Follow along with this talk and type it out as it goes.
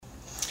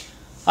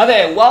Hi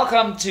there,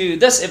 welcome to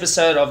this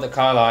episode of the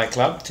Carlisle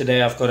Club.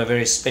 Today I've got a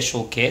very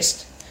special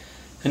guest.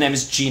 Her name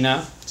is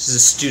Gina. She's a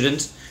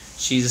student.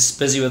 She's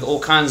busy with all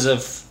kinds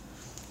of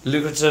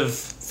lucrative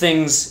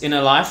things in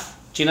her life.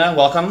 Gina,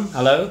 welcome.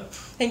 Hello.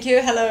 Thank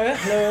you. Hello.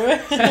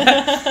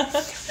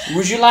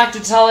 Would you like to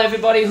tell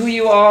everybody who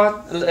you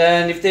are,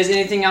 and if there's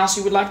anything else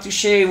you would like to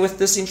share with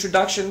this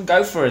introduction,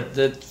 go for it.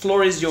 The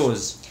floor is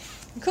yours.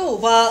 Cool.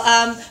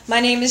 Well, my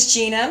name is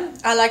Gina.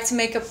 I like to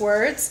make up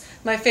words.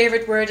 My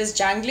favorite word is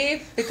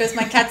Jangly because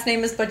my cat's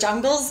name is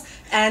Bojangles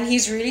and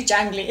he's really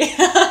jangly.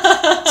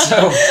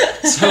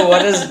 So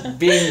what does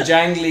being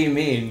jangly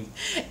mean?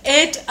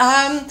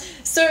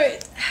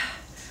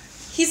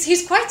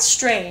 He's quite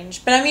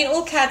strange, but I mean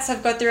all cats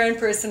have got their own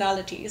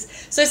personalities.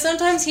 So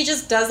sometimes he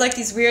just does like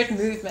these weird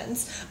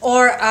movements,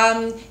 or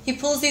he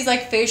pulls these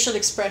like facial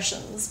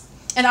expressions.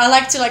 And I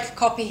like to like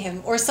copy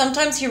him, or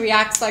sometimes he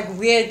reacts like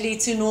weirdly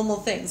to normal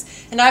things,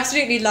 and I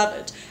absolutely love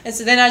it. And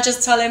so then I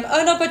just tell him,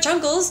 "Oh no,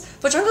 Bojangles,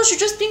 you're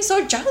just being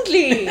so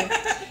jangly,"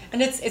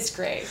 and it's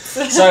great.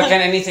 So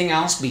can anything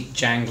else be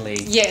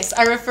jangly? Yes,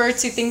 I refer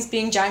to things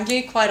being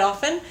jangly quite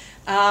often.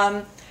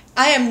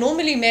 I am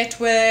normally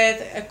met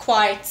with a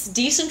quite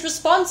decent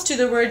response to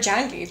the word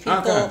jangly.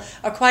 People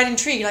are quite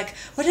intrigued, like,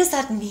 what does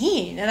that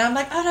mean? And I'm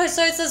like, oh no,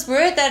 so it's this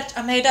word that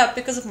I made up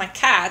because of my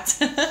cat.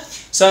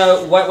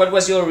 So what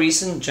was your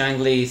recent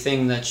jangly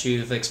thing that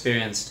you've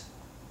experienced,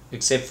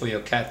 except for your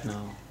cat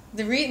now?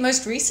 The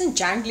most recent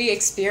jangly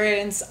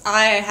experience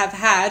I have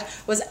had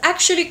was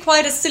actually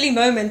quite a silly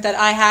moment that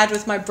I had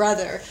with my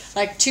brother,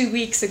 like 2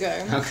 weeks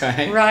ago.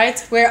 Okay. Right?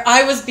 Where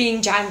I was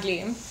being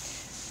jangly.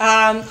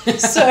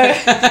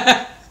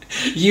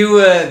 You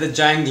were the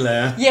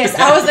jangler. Yes,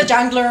 I was the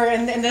jangler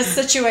in this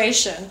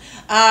situation.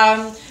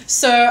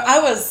 So I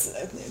was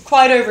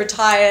quite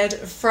overtired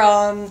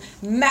from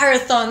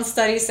marathon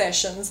study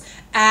sessions,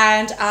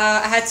 and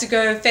I had to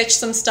go fetch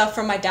some stuff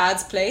from my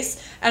dad's place,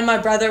 and my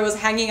brother was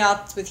hanging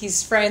out with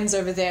his friends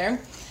over there.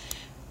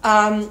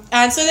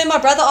 And so then my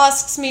brother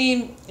asks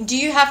me, "Do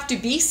you have to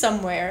be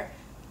somewhere?"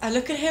 I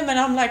look at him and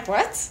I'm like,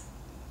 "What?"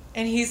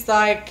 And he's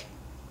like,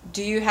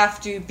 "Do you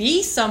have to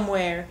be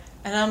somewhere?"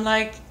 And I'm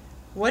like,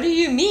 "What do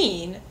you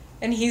mean?"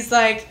 And he's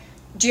like,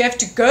 "Do you have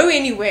to go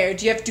anywhere?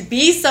 Do you have to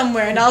be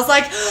somewhere?" And I was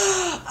like,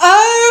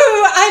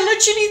 "Oh, I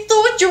literally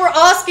thought you were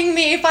asking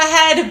me if I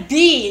had a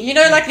bee, you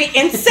know, like the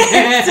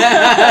insect."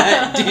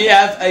 Do you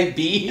have a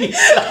bee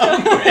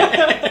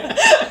somewhere?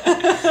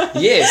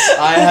 Yes,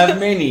 I have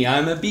many.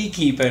 I'm a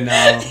beekeeper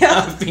now.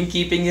 Yeah. I've been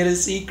keeping it a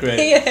secret.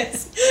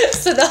 Yes.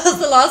 So that was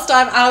the last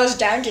time I was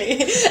jangly.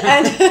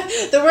 And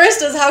the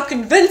worst is how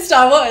convinced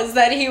I was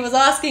that he was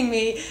asking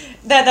me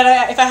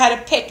if I had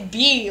a pet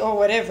bee or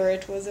whatever.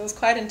 It was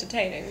quite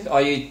entertaining.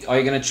 Are you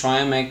going to try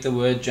and make the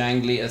word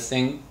jangly a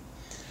thing?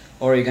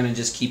 Or are you going to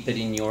just keep it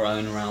in your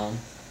own realm?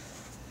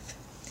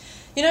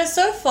 You know,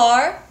 so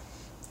far,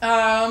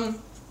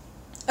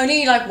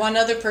 only like one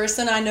other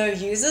person I know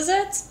uses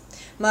it.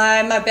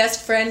 My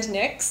best friend,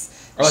 Nix.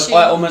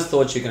 I almost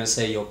thought you were going to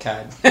say your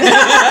cat.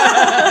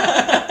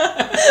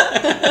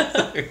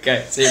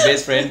 Okay, so your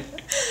best friend.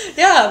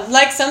 Yeah,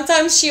 like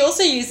sometimes she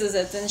also uses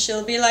it and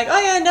she'll be like, "Oh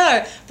yeah,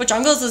 no, but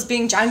Jangles is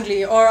being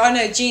jangly," or "Oh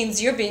no,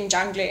 Jeans, you're being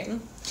jangly."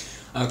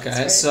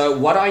 Okay, so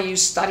what are you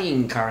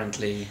studying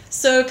currently?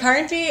 So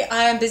currently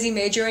I am busy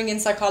majoring in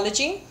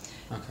psychology.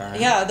 Okay.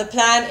 Yeah, the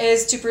plan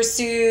is to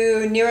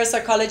pursue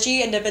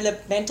neuropsychology and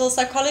developmental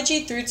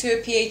psychology through to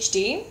a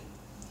PhD.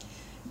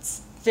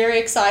 It's very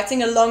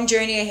exciting, a long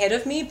journey ahead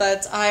of me,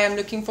 but I am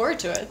looking forward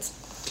to it.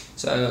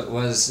 So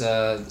was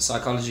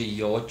psychology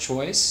your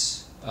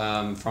choice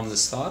from the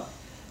start?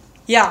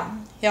 Yeah,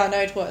 no,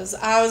 it was.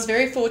 I was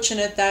very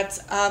fortunate that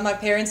my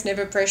parents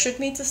never pressured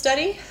me to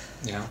study.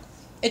 Yeah.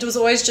 It was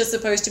always just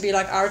supposed to be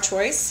like our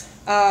choice.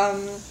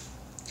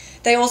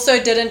 They also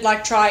didn't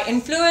like try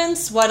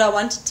influence what I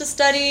wanted to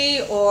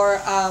study, or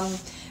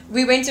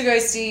we went to go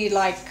see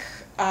like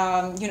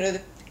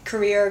the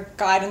career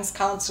guidance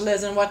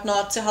counselors and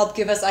whatnot to help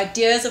give us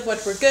ideas of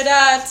what we're good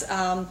at.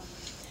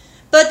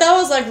 But that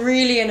was like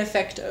really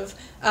ineffective.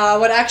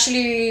 What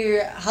actually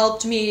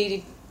helped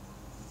me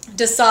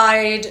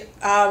decide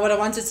what I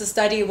wanted to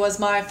study was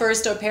my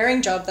first au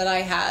pairing job that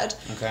I had.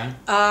 Okay.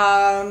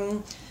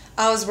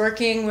 I was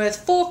working with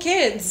 4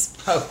 kids.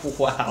 Oh,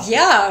 wow.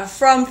 Yeah,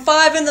 from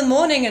 5 in the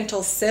morning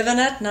until 7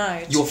 at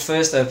night. Your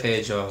first au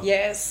pair job?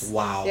 Yes.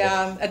 Wow.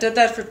 Yeah, I did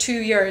that for 2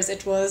 years.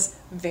 It was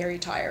very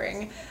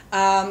tiring.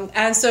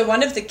 And so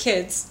one of the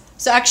kids,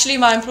 so actually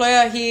my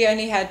employer, he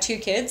only had 2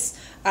 kids.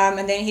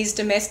 And then his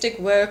domestic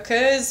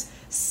worker's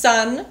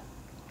son,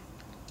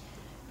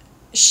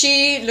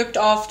 she looked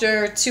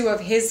after 2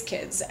 of his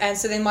kids. And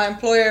so then my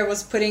employer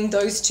was putting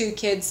those 2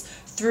 kids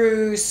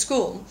through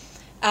school.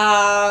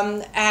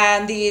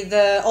 And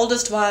the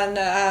oldest one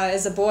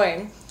is a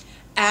boy,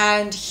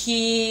 and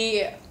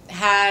he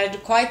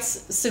had quite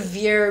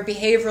severe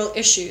behavioral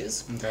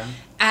issues. Okay.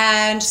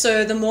 And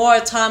so the more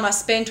time I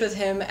spent with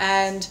him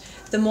and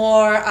the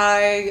more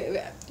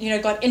I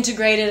got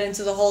integrated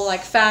into the whole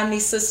like family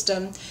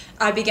system,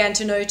 I began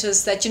to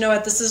notice that,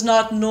 this is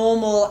not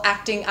normal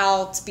acting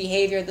out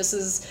behavior. This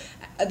is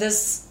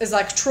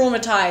like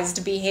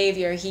traumatized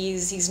behavior.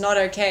 He's not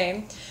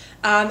okay.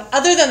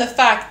 Other than the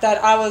fact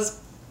that I was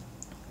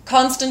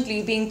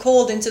constantly being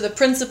called into the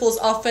principal's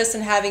office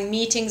and having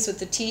meetings with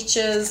the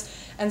teachers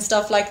and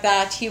stuff like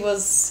that, he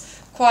was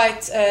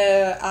quite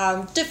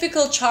a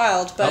difficult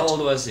child. But how old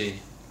was he?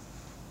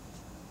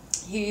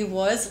 He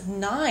was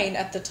 9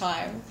 at the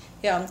time.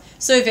 Yeah.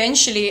 So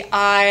eventually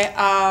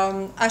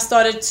I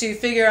started to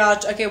figure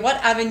out, okay, what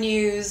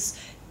avenues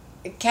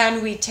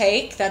can we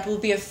take that will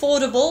be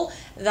affordable,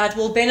 that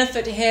will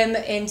benefit him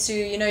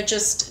into,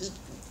 just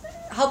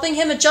helping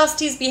him adjust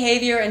his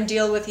behavior and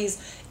deal with his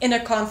inner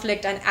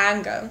conflict and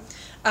anger.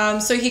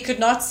 So he could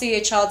not see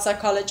a child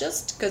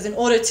psychologist, because in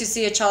order to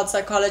see a child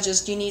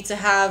psychologist, you need to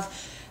have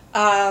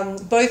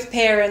both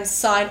parents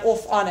sign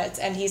off on it,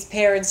 and his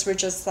parents were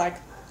just like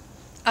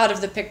out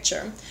of the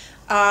picture.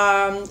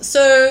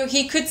 So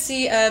he could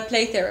see a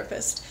play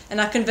therapist,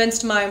 and I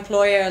convinced my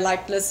employer,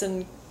 like,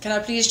 listen, can I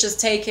please just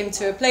take him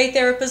to a play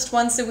therapist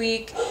once a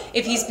week?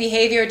 If his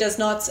behavior does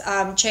not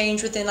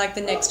change within like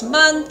the next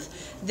month,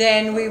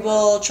 then we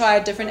will try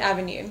a different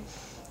avenue.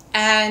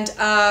 And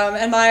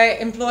my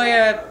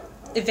employer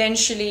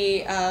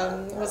eventually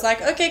was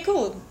like, okay,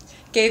 cool,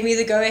 gave me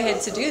the go-ahead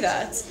to do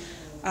that.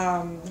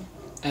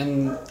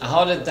 And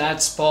how did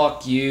that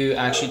spark you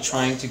actually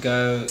trying to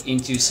go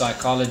into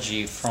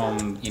psychology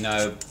from,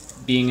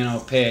 being an au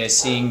pair,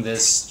 seeing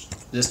this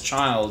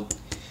child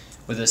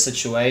with a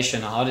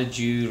situation? How did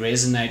you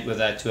resonate with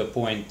that to a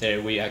point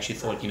there where you actually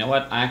thought,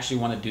 I actually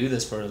want to do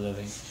this for a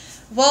living?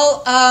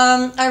 Well,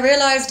 I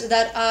realized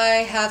that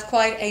I have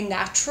quite a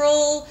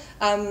natural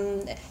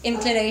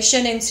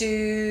inclination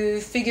into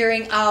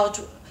figuring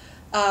out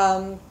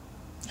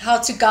how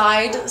to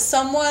guide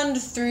someone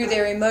through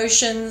their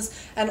emotions,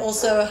 and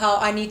also how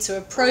I need to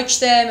approach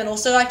them, and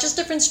also like just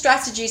different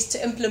strategies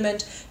to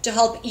implement to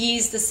help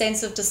ease the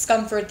sense of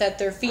discomfort that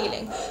they're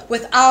feeling,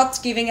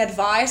 without giving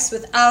advice,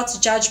 without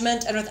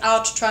judgment, and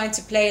without trying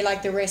to play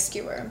like the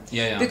rescuer.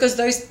 Yeah. Because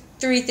those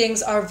 3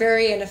 things are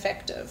very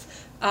ineffective.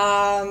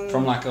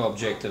 From like an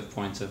objective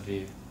point of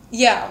view.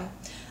 Yeah.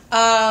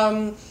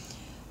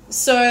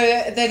 So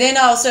they then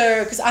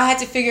also, because I had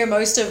to figure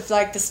most of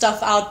like the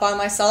stuff out by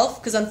myself,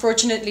 because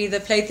unfortunately the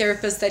play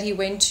therapist that he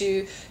went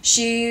to,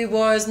 she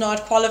was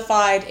not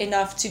qualified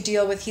enough to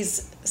deal with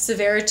his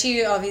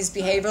severity of his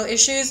behavioral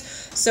issues.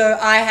 So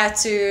I had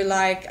to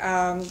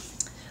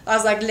I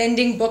was like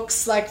lending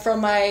books like from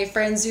my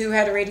friends who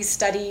had already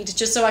studied,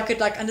 just so I could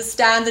like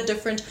understand the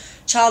different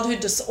childhood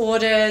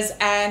disorders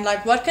and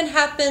like what can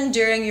happen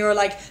during your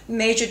like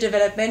major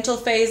developmental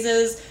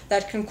phases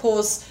that can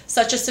cause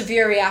such a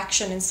severe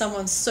reaction in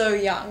someone so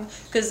young,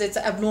 because it's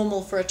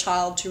abnormal for a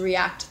child to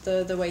react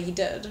the way he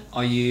did.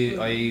 Do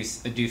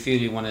you feel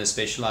you want to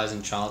specialize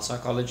in child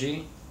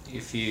psychology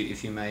if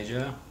you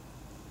major?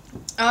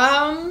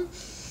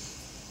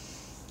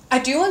 I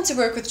do want to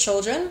work with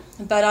children,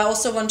 but I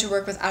also want to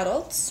work with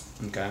adults.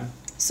 Okay.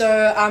 So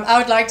I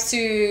would like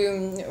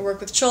to work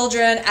with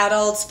children,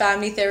 adults,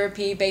 family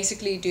therapy,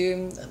 basically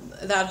do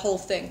that whole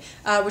thing,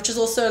 which is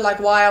also like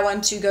why I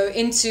want to go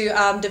into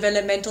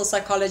developmental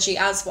psychology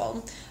as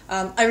well.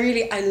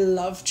 I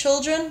love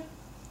children.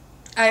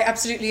 I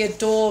absolutely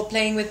adore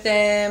playing with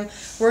them,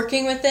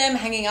 working with them,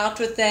 hanging out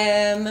with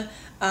them.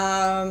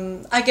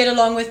 I get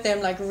along with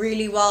them like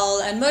really well,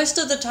 and most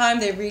of the time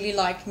they really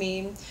like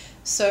me.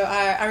 So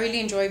I really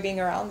enjoy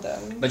being around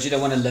them. But you don't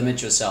want to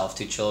limit yourself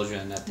to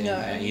children at the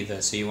end either.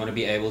 So you want to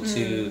be able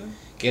to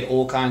get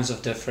all kinds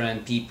of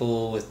different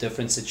people with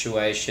different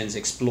situations,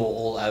 explore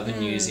all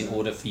avenues in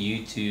order for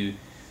you to,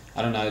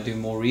 I don't know, do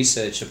more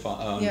research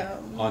on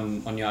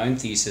your own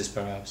thesis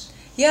perhaps.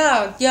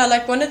 Yeah,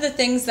 like one of the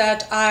things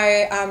that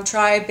I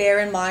try bear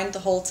in mind the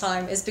whole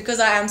time is, because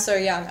I am so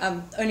young,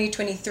 I'm only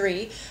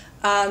 23,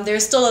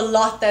 there's still a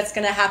lot that's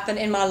going to happen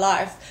in my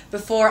life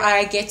before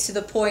I get to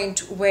the point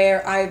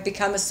where I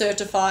become a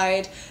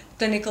certified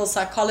clinical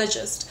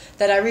psychologist,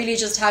 that I really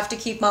just have to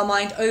keep my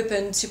mind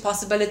open to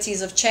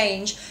possibilities of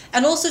change,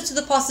 and also to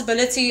the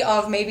possibility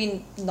of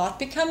maybe not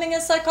becoming a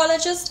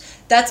psychologist.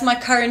 That's my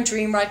current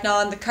dream right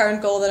now and the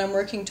current goal that I'm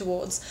working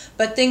towards.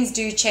 But things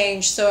do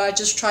change, so I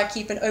just try to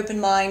keep an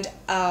open mind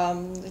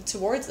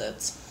towards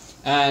it.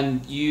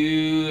 And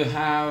you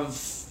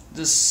have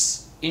this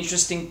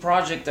interesting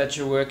project that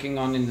you're working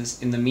on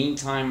in the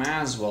meantime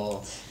as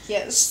well.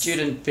 Yes.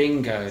 Student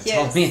bingo.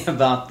 Tell me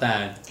about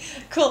that.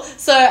 Cool.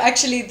 So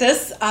actually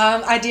this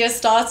idea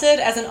started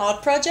as an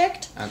art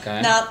project.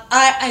 Okay. Now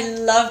I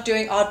love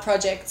doing art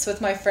projects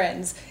with my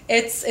friends.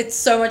 It's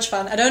so much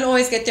fun. I don't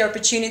always get the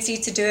opportunity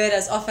to do it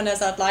as often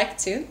as I'd like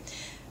to.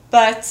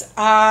 But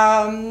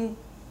at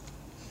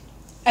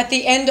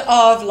the end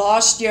of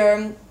last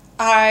year,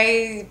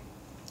 I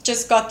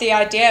just got the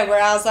idea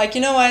where I was like,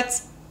 you know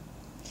what?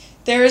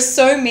 There are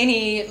so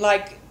many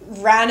like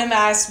random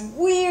ass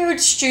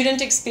weird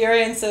student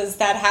experiences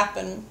that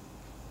happen.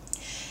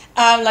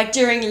 like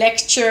during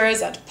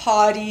lectures, at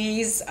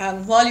parties,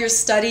 while you're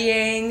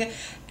studying.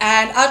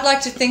 And I'd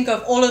like to think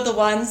of all of the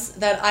ones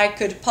that I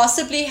could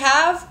possibly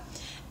have,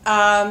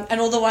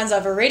 and all the ones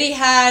I've already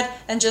had,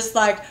 and just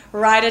like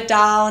write it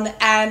down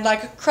and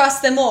like cross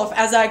them off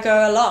as I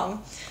go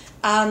along.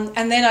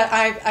 And then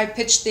I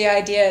pitched the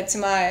idea to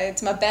my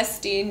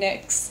bestie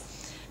Nix.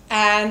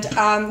 And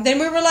then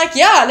we were like,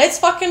 yeah, let's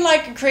fucking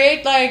like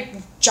create like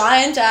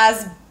giant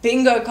ass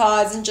bingo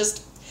cards and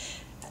just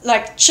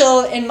like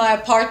chill in my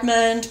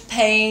apartment,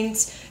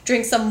 paint,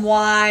 drink some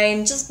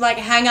wine, just like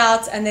hang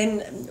out, and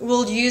then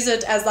we'll use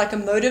it as like a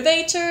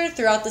motivator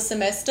throughout the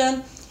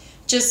semester,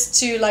 just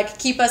to like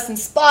keep us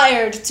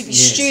inspired to be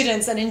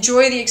students and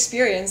enjoy the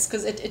experience,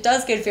 because it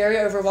does get very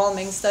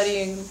overwhelming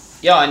studying.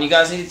 Yeah, and you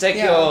guys need to take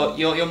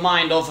your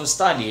mind off of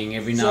studying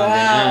every now and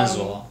then as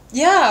well.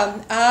 Yeah,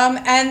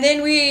 and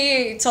then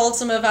we told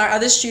some of our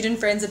other student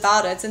friends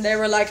about it, and they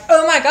were like,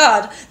 oh my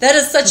god, that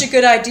is such a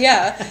good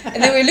idea.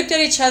 And then we looked at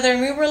each other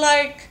and we were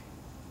like,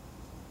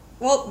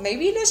 well,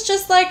 maybe let's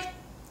just like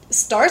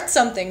start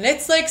something.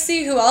 Let's like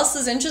see who else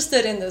is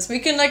interested in this. We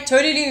can like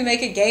totally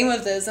make a game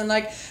of this and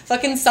like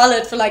fucking sell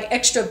it for like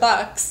extra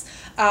bucks.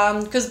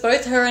 Because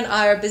both her and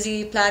I are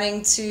busy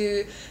planning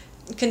to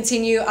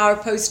continue our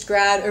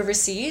post-grad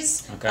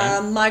overseas. Okay.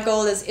 My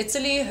goal is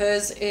Italy,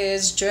 hers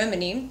is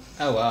Germany.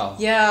 Oh wow.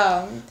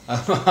 Yeah.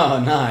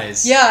 Oh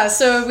nice. Yeah,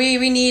 so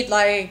we need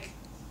like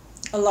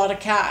a lot of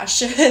cash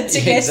to get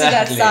to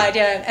that side.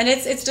 Yeah, and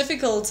it's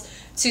difficult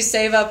to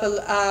save up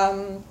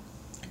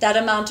that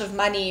amount of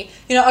money.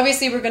 You know,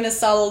 obviously we're going to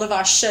sell all of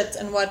our shit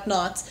and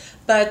whatnot,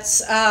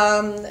 but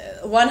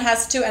one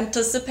has to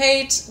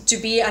anticipate to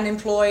be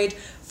unemployed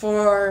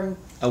for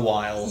a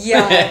while.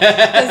 Yeah,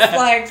 it's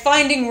like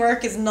finding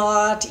work is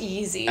not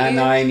easy. And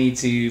I need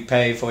to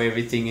pay for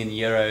everything in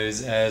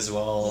euros as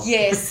well.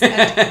 Yes.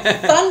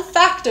 And fun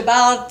fact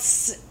about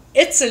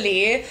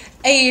Italy,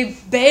 a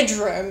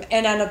bedroom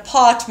in an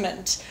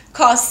apartment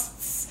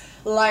costs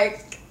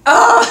like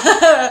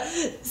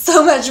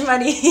so much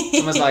money. It's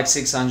almost like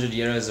 600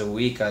 euros a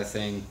week, I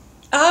think.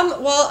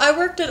 Well, I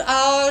worked it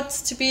out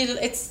to be,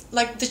 it's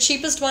like the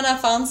cheapest one I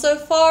found so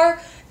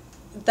far,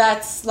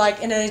 that's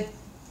like in a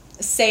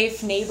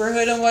safe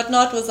neighborhood and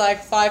whatnot, was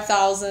like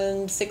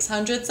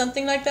 5,600,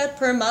 something like that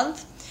per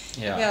month.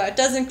 Yeah, it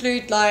does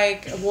include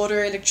like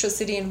water,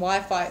 electricity, and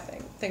Wi-Fi.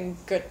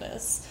 Thank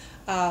goodness.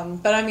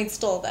 But I mean,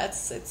 still,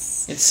 it's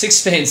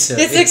expensive.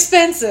 It's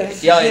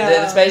expensive. Yeah,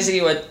 that's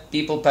basically what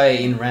people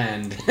pay in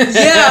rand.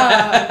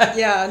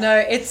 yeah. No,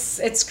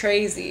 it's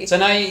crazy. So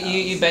now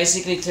you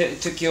basically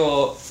took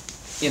your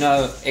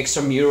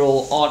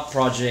extramural art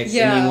project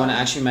and you want to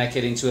actually make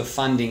it into a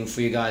funding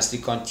for you guys to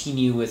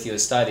continue with your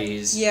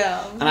studies.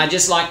 Yeah. And I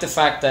just like the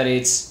fact that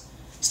it's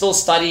still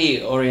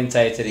study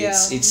orientated.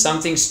 It's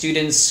something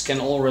students can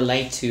all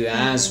relate to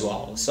as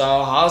well. So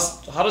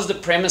how does the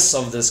premise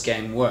of this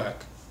game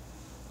work?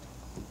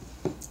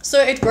 So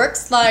it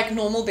works like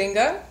normal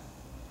bingo.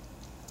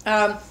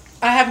 I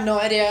have no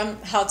idea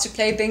how to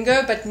play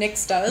bingo, but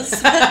Nix does.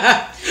 So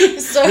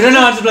we don't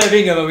know how to play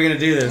bingo, but we're going to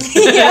do this.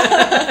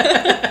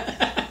 Yeah.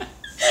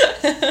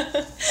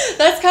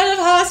 That's kind of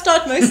how I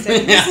start most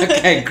things. Yeah,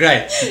 okay,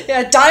 great.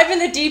 Yeah, dive in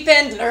the deep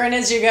end, learn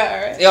as you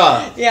go.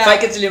 Yeah.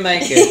 Fake it till you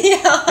make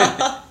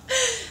it.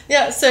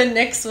 Yeah, so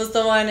Nix was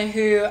the one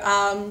who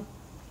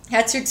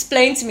had to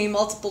explain to me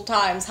multiple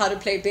times how to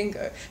play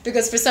bingo,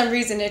 because for some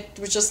reason it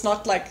was just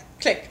not like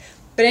click.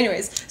 But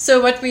anyways, so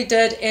what we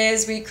did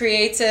is we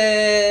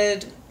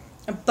created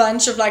a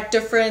bunch of like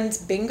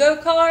different bingo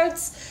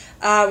cards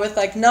with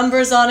like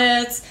numbers on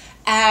it.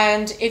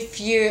 And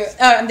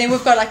and then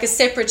we've got like a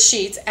separate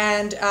sheet,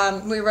 and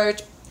we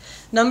wrote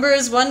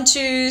numbers 1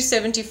 to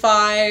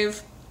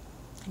 75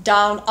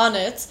 down on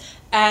it,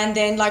 and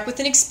then like with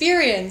an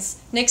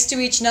experience next to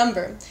each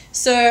number.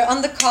 So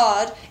on the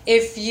card, we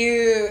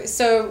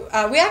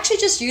actually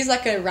just use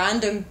like a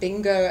random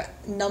bingo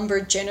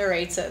number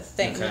generator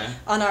thing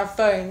on our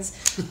phones.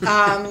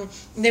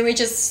 Then we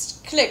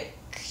just click,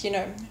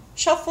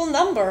 shuffle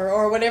number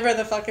or whatever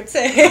the fuck it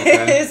says.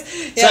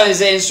 Okay. Yeah. So is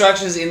there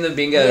instructions in the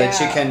bingo that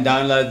you can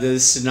download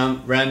this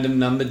random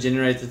number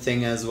generator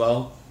thing as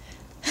well?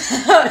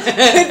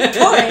 Good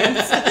point.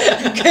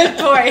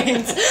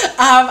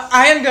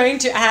 I am going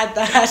to add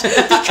that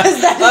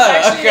because that is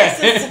actually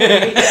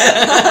necessary.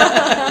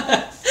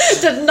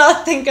 Did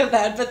not think of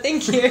that, but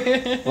thank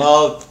you.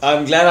 Well,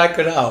 I'm glad I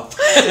could help.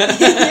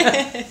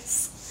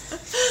 Yes.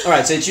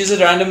 Alright, so choose a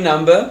random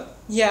number.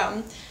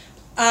 Yeah.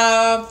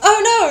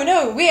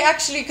 No, we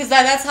actually, because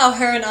that's how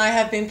her and I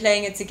have been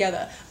playing it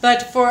together.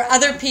 But for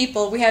other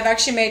people, we have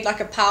actually made like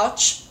a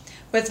pouch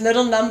with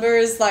little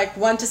numbers like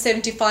 1 to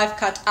 75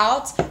 cut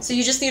out. So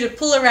you just need to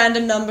pull a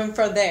random number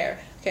from there.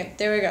 Okay,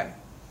 there we go.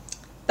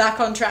 Back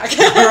on track.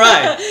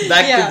 Alright,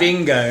 back to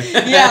bingo.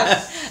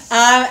 Yeah.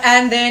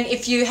 And then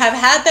if you have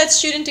had that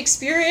student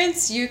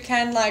experience, you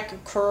can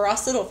like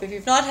cross it off. If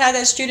you've not had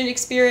that student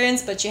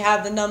experience, but you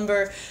have the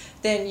number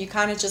then you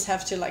kind of just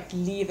have to like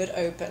leave it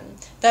open.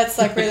 That's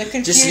like where the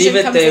confusion just leave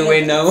it comes there in.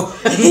 where no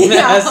one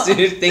has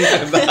to think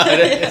about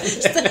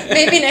it.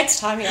 Maybe next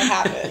time you'll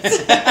have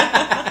it.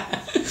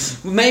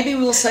 Maybe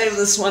we'll save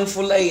this one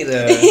for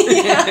later.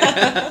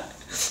 Yeah.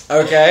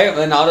 Okay,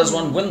 then how does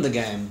one win the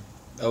game?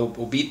 Or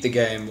beat the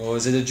game? Or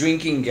is it a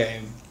drinking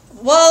game?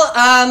 Well,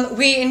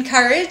 we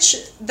encourage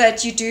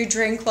that you do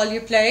drink while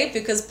you play,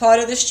 because part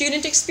of the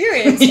student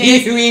experience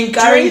is We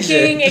encourage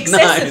drinking it.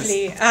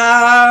 excessively.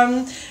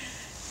 Nice.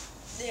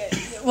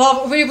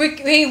 Well,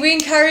 we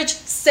encourage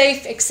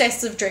safe,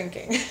 excessive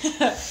drinking.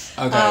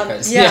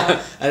 Okay.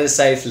 Yeah. At a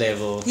safe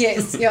level.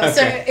 Yes, yeah. Okay.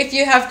 So if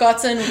you have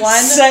gotten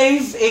one...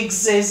 Safe,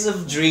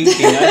 excessive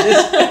drinking.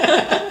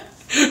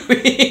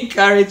 We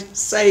encourage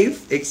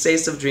safe,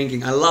 excessive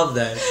drinking. I love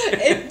that.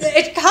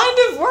 It kind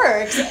of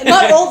works.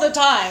 Not all the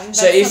time.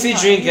 So if you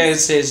drink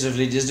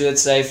excessively, just do it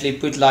safely.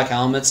 Put like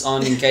helmets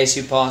on in case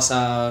you pass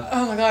out.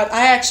 Oh my god,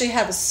 I actually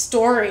have a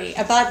story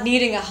about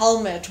needing a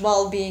helmet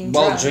while being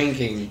drunk. While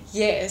drinking.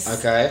 Yes.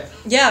 Okay.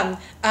 Yeah.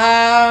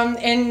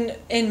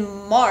 In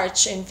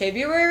March, in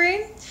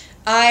February,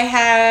 I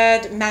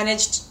had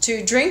managed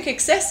to drink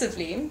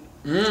excessively.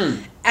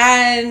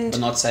 And But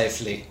not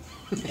safely.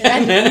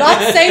 and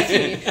not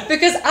safely,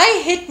 because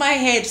I hit my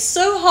head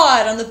so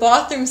hard on the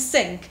bathroom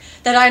sink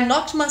that I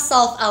knocked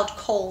myself out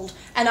cold,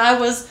 and I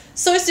was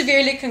so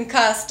severely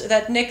concussed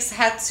that Nix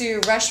had to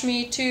rush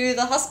me to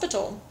the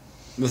hospital.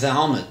 With a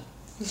helmet.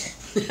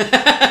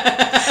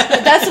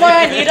 That's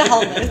why I need a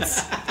helmet.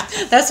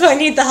 That's why I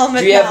need the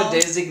helmet. Do you now. have a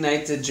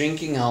designated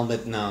drinking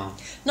helmet now?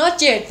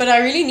 Not yet, but I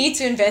really need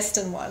to invest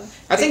in one.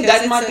 I think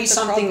because that might be it's a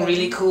something problem.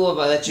 really cool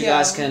about that you Yeah.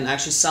 guys can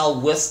actually sell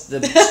with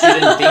the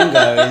student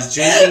bingo is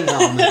drinking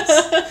helmets.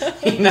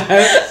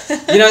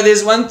 You know,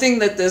 there's one thing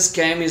that this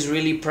game is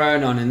really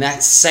prone on, and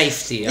that's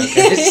safety.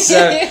 Okay,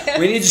 so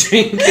when you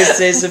drink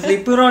excessively,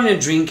 put on a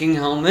drinking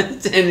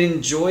helmet and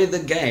enjoy the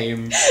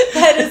game.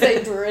 That is a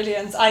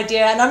brilliant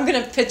idea, and I'm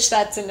gonna pitch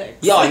that to Nick.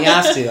 Yeah, you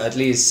have to at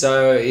least.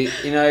 So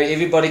you know,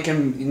 everybody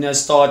can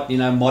start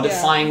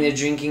modifying their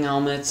drinking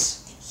helmets.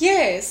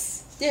 Yes.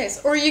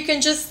 Or you can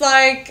just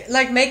like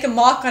make a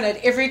mark on it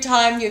every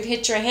time you've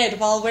hit your head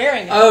while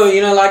wearing it. Oh,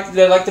 like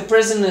the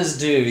prisoners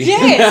do.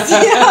 Yes.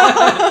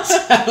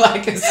 Yeah.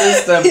 Like a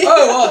system.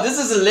 Oh, wow, this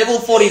is a level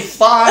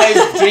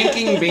 45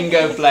 drinking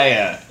bingo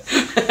player.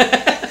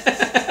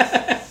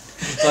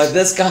 Like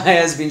this guy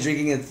has been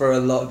drinking it for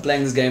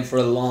playing this game for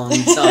a long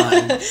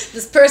time.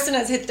 This person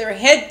has hit their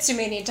head too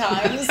many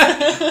times.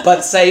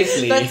 But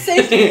safely.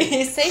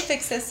 Safe,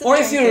 excessive. Or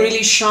if you're drinking.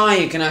 really shy,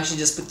 you can actually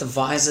just put the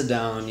visor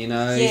down,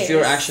 If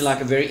you're actually like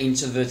a very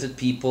introverted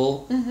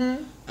people.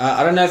 Mm-hmm.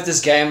 I don't know if this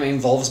game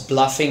involves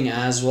bluffing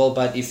as well,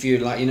 but if you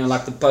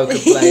like the poker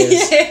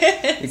players,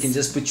 Yes. you can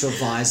just put your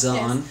visor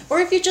on. Or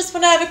if you just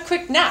want to have a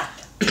quick nap.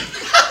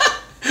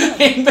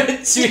 In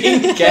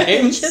between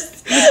games.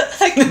 Just,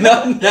 like,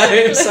 No,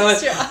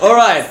 close your eyes.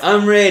 Alright,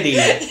 I'm ready.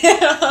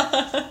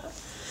 Yeah.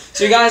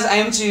 So you guys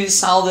aim to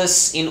sell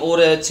this in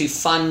order to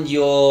fund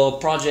your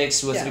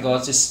projects with Yeah.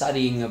 regards to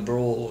studying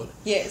abroad.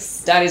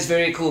 Yes. That is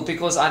very cool,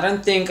 because I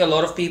don't think a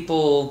lot of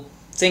people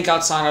think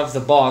outside of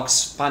the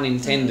box, pun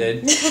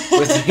intended,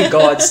 with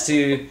regards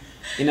to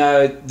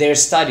their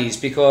studies,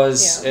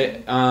 because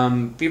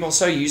people are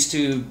so used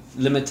to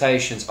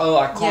limitations. Oh,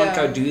 I can't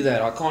go do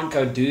that. I can't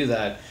go do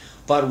that.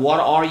 But what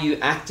are you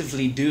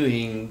actively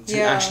doing to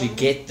actually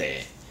get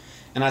there?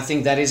 And I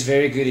think that is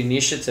very good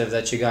initiative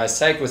that you guys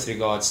take with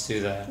regards to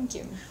that. Thank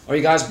you. Are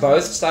you guys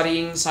both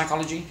studying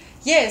psychology?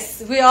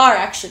 Yes, we are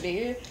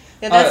actually.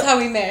 Yeah, that's how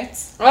we met.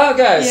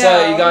 Okay, so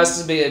Yeah. you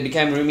guys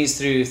became roomies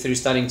through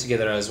studying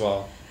together as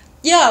well.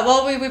 Yeah,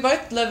 well, we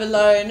both live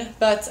alone,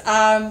 but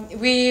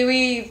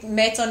we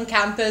met on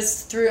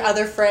campus through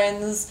other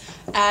friends,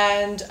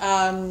 and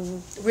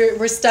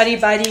we're study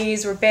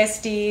buddies, we're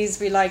besties,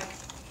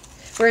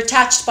 we're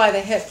attached by the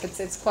hip.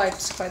 It's quite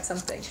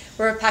something.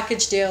 We're a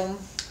package deal.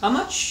 How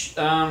much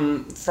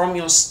from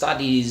your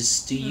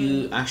studies do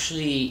you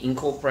actually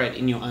incorporate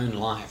in your own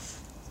life?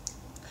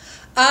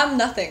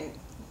 Nothing.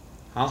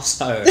 How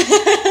so?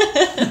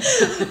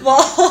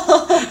 Well,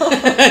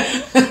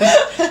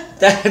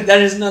 that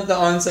is not the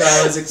answer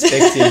I was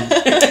expecting,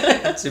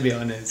 to be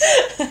honest.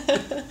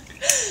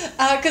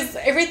 because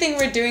everything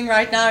we're doing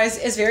right now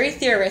is very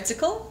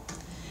theoretical.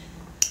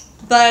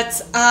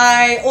 But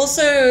I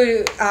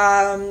also,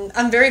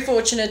 I'm very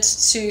fortunate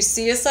to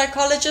see a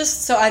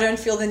psychologist, so I don't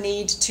feel the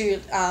need to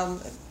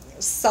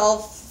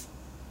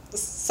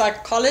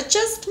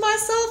self-psychologist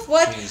myself.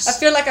 What? Jeez. I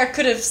feel like I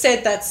could have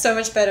said that so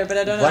much better, but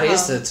I don't know What how.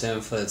 is the term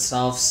for it?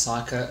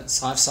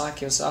 Psych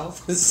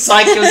yourself?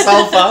 Psych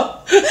yourself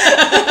up?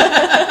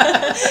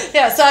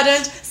 Yeah, so I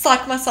don't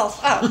psych myself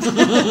up.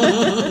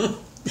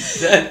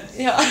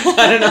 Yeah.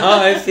 I don't know how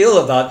I feel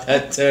about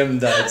that term,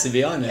 though, to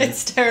be honest.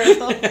 It's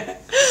terrible.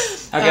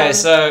 Okay,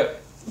 so...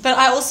 But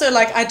I also,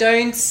 I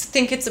don't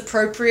think it's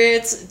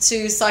appropriate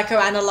to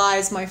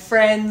psychoanalyze my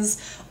friends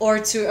or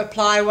to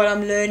apply what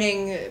I'm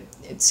learning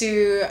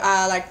to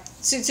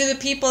the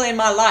people in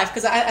my life,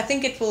 because I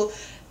think it will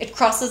it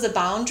crosses a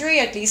boundary,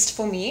 at least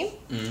for me,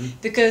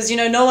 because, you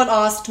know, no one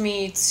asked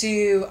me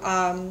to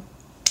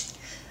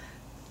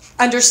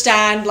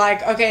understand,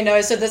 like, okay,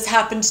 no, so this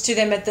happened to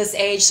them at this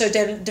age, so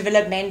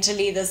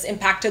developmentally this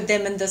impacted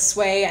them in this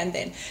way, and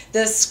then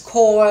this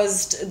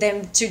caused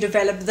them to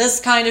develop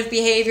this kind of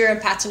behavior and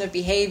pattern of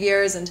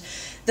behaviors, and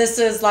this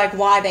is like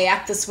why they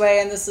act this way,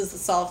 and this is the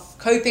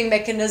self-coping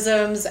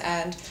mechanisms,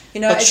 and,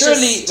 you know,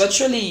 but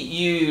surely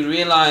you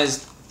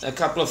realized a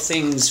couple of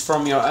things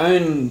from your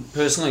own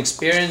personal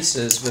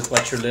experiences with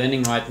what you're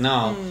learning right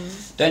now.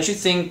 Don't you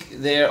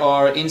think there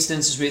are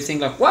instances where you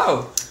think like,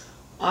 wow,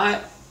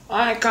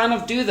 I kind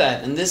of do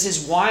that, and this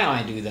is why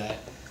I do that,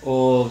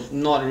 or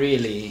not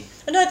really?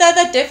 No,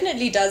 that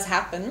definitely does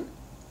happen.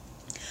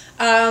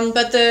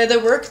 But the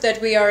work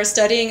that we are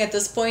studying at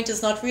this point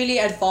is not really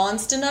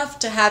advanced enough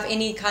to have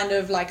any kind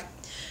of like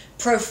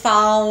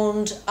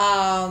profound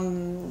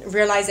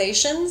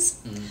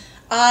realizations.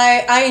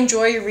 I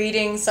enjoy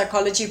reading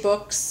psychology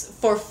books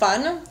for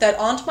fun that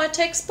aren't my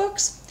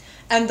textbooks,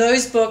 and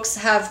those books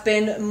have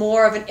been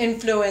more of an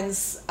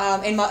influence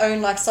in my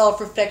own like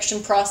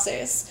self-reflection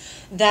process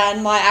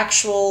than my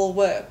actual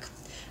work.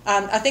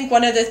 I think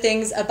one of the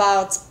things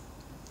about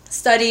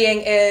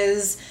studying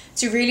is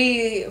to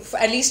really,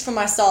 at least for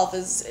myself,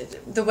 is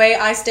the way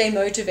I stay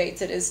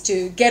motivated is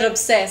to get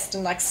obsessed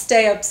and like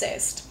stay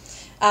obsessed.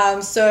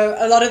 So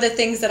a lot of the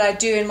things that I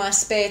do in my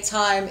spare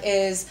time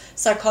is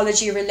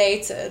psychology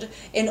related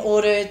in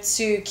order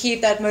to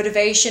keep that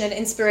motivation and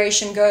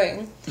inspiration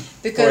going.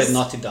 Because, for it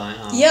not to die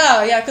out.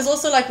 Yeah, because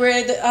also like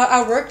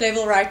our work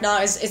level right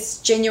now is it's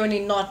genuinely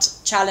not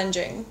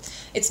challenging.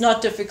 It's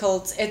not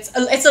difficult. It's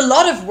a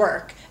lot of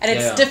work, and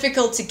it's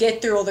difficult to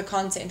get through all the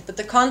content. But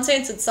the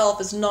content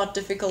itself is not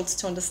difficult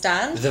to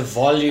understand. The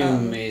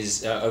volume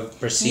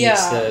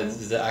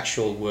precedes the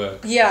actual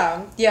work.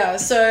 Yeah.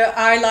 So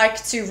I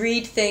like to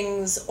read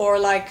things or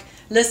like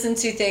listen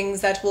to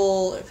things that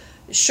will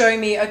show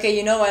me, okay,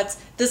 you know what,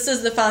 this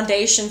is the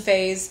foundation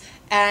phase,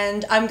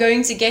 and I'm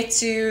going to get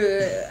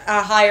to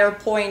a higher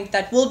point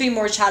that will be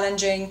more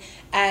challenging,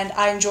 and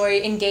I enjoy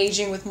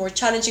engaging with more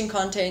challenging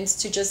content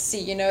to just see,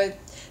 you know,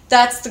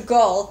 that's the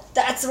goal,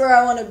 that's where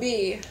I want to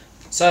be.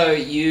 So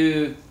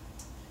you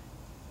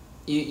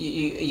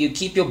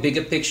keep your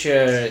bigger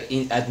picture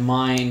at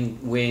mind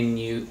when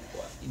you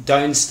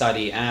don't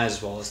study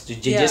as well,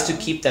 just to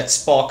keep that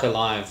spark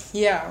alive.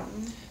 Yeah.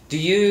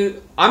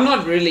 I'm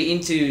not really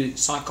into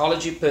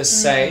psychology per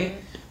se,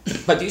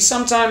 but do you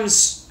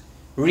sometimes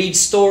read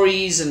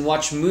stories and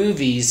watch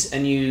movies,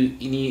 and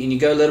you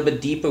go a little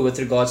bit deeper with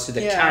regards to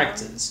the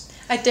characters?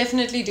 I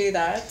definitely do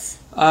that.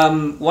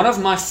 One of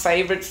my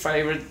favorite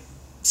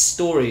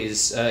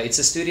stories, it's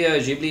a Studio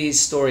Ghibli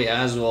story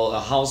as well,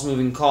 A House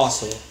Moving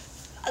Castle.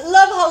 I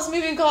love House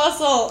Moving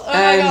Castle.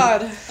 My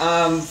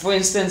god. For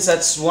instance,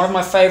 that's one of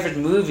my favorite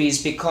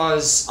movies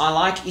because I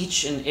like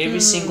each and every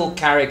single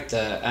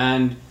character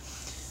and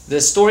the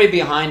story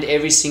behind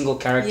every single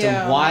character,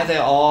 why they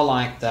are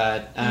like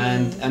that,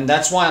 and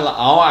that's why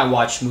I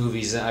watch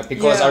movies,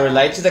 because I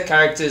relate to the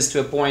characters to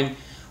a point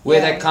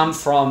where they come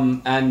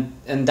from, and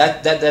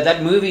that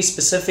movie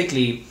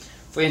specifically,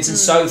 for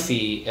instance,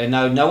 Sophie,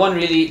 no one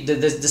really,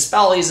 the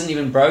spell isn't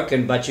even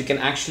broken, but you can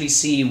actually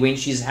see when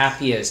she's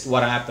happiest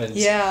what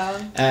happens.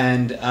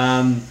 And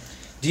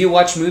do you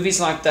watch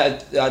movies like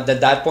that at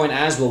that point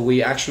as well, where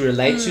you actually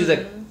relate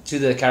to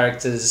the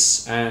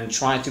characters and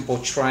try to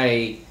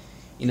portray,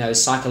 you know,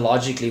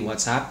 psychologically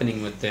what's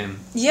happening with them?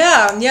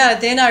 Yeah,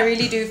 then I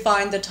really do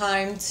find the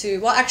time to,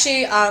 well,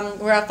 actually,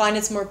 where I find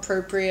it's more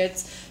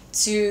appropriate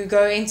to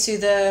go into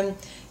the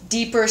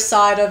deeper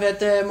side of it,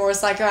 the more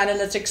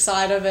psychoanalytic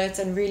side of it,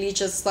 and really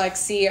just like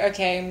see,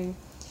 okay,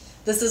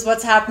 this is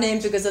what's happening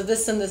because of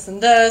this and this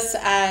and this,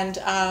 and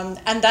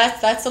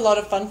that's a lot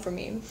of fun for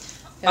me.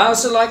 I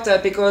also like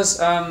that because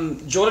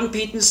Jordan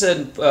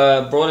Peterson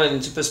brought it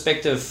into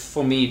perspective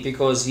for me,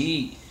 because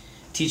he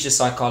teaches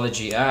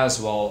psychology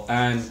as well,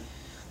 and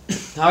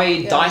how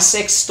he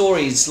dissects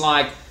stories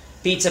like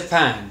Peter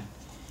Pan,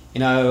 you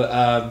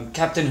know,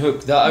 Captain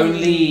Hook, the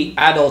only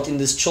adult in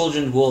this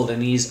children's world,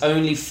 and his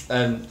only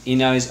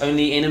his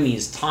only enemy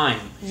is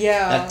time.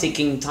 That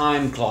ticking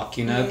time clock,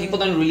 you know. People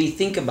don't really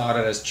think about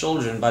it as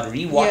children, but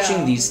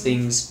rewatching these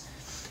things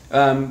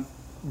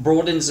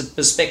broadens the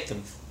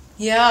perspective.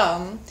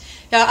 Yeah,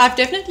 I've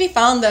definitely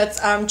found that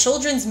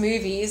children's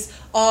movies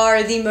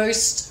are the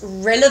most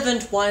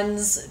relevant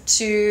ones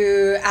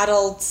to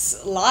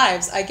adults'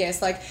 lives, I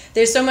guess. Like,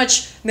 there's so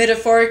much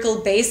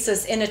metaphorical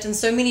basis in it and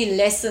so many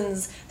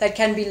lessons that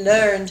can be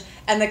learned,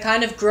 and the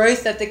kind of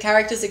growth that the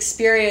characters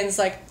experience,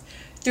 like,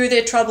 through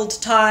their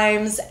troubled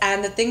times,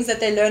 and the things that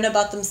they learn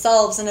about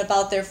themselves and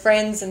about their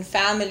friends and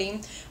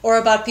family, or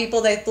about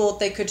people they thought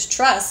they could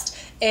trust.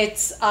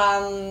 It's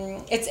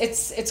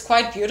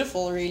quite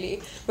beautiful,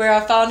 really. Where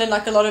I found in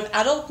like a lot of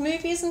adult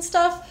movies and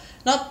stuff,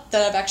 not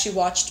that I've actually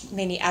watched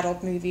many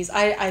adult movies.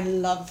 I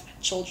love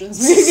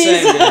children's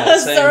movies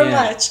so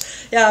much.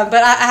 Yeah,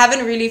 but I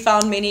haven't really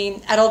found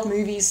many adult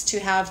movies to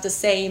have the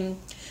same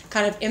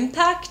kind of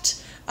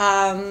impact.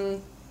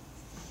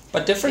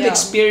 But different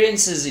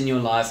experiences in your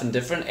life and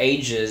different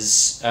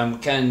ages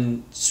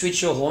can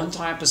switch your whole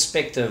entire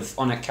perspective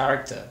on a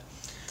character.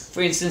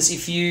 For instance,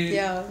 if you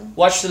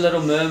watch The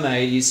Little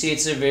Mermaid, you see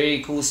it's a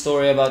very cool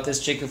story about this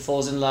chick who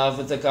falls in love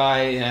with the guy,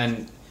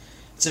 and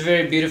it's a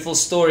very beautiful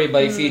story.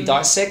 But if you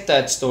dissect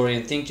that story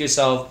and think to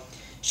yourself,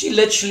 she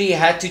literally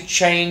had to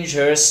change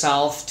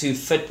herself to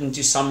fit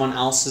into someone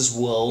else's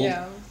world.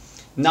 Yeah.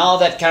 Now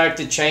that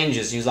character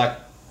changes. You're like,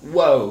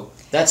 whoa,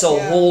 that's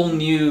a whole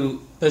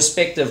new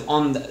perspective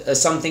on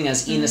something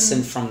as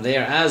innocent from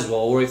there as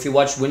well. Or if you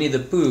watch Winnie the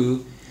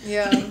Pooh,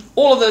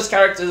 all of those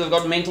characters have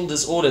got mental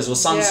disorders or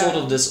some sort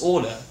of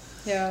disorder.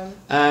 Yeah.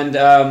 And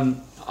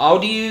how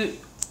do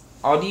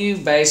you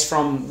base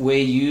from where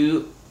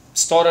you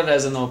started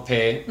as an au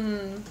pair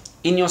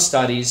in your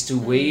studies to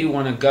where you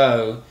want to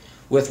go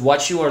with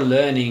what you are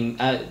learning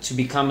to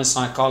become a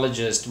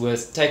psychologist,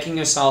 with taking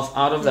yourself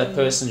out of that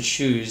person's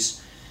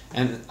shoes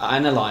and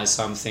analyze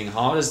something?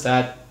 How is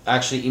that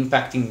actually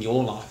impacting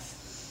your life?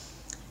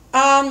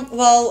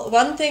 Well,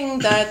 one thing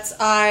that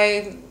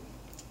I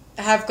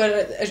have got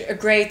a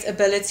great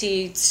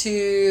ability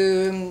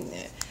to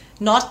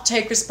not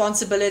take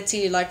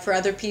responsibility like for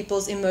other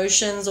people's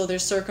emotions or their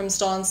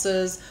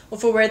circumstances or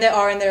for where they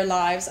are in their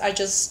lives. I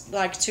just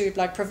like to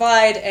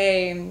provide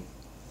a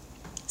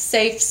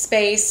safe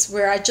space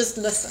where I just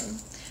listen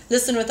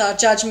without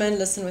judgment,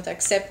 listen with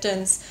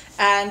acceptance,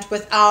 and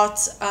without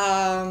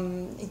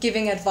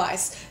giving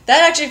advice.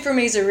 That actually for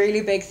me is a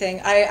really big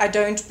thing. I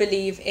don't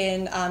believe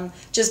in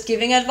just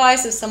giving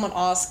advice if someone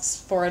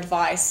asks for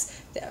advice.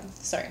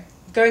 Sorry,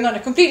 going on a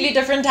completely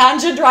different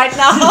tangent right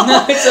now.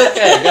 No, it's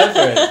okay, go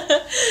for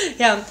it.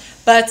 Yeah,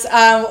 but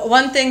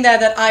one thing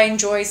that I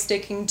enjoy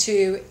sticking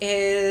to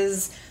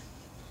is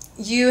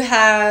you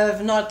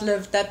have not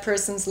lived that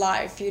person's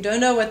life. You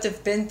don't know what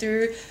they've been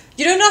through.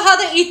 You don't know how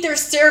they eat their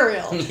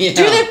cereal. Yeah.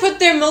 Do they put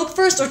their milk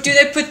first or do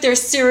they put their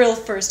cereal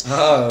first?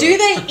 Oh. Do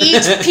they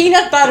eat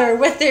peanut butter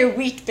with their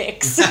Wheat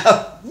Bix?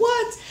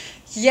 What?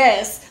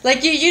 Yes.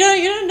 Like you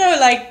don't know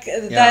like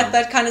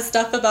that kind of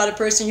stuff about a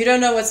person. You don't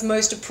know what's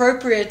most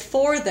appropriate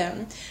for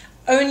them.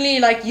 Only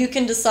like you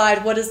can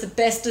decide what is the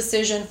best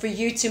decision for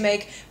you to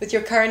make with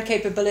your current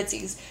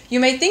capabilities. You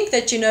may think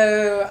that you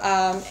know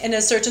in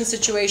a certain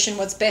situation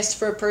what's best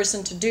for a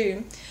person to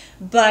do,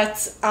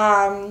 but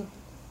I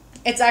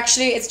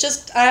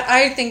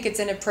think it's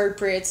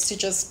inappropriate to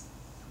just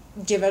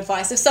give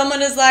advice. If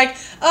someone is like,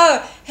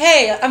 oh,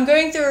 hey, I'm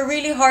going through a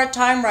really hard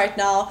time right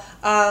now,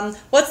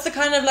 what's the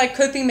kind of like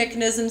coping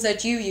mechanisms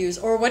that you use,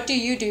 or what do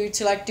you do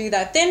to like do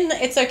that, then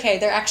it's okay.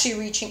 They're actually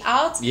reaching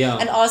out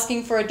and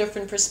asking for a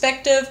different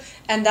perspective,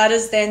 and that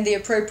is then the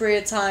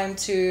appropriate time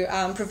to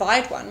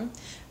provide one.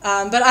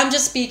 But I'm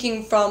just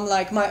speaking from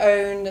like my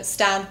own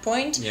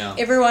standpoint.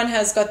 Everyone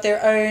has got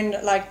their own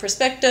like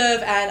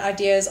perspective and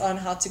ideas on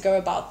how to go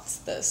about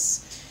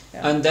this.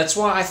 And that's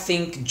why I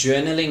think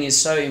journaling is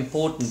so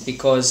important,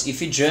 because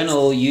if you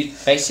journal, you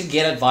basically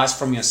get advice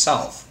from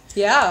yourself.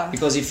 Yeah.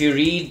 Because if you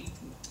read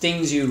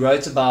things you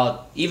wrote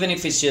about, even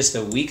if it's just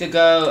a week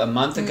ago, a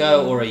month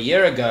ago, or a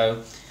year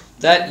ago,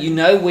 that you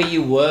know where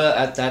you were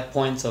at that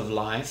point of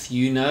life,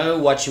 you know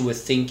what you were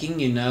thinking,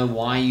 you know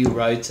why you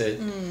wrote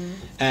it.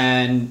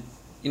 And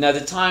you know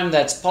the time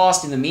that's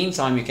passed in the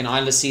meantime, you can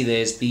either see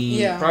there's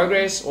been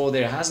progress or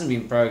there hasn't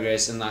been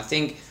progress. And I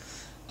think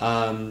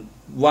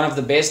one of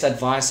the best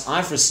advice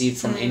I've received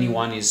from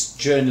anyone is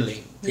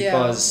journaling,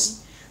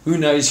 because who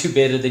knows you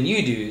better than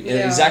you do?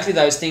 Exactly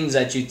those things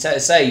that you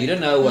say, you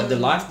don't know what the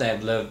life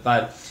they've lived,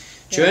 but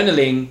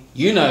journaling,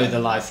 you know the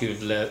life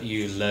you've lived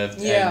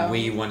and where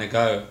you want to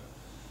go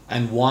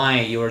and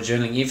why you're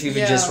journaling, if you're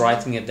just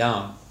writing it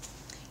down.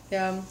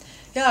 Yeah,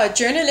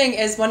 journaling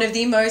is one of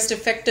the most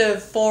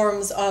effective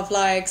forms of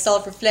like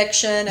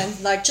self-reflection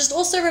and like just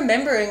also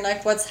remembering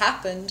like what's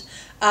happened.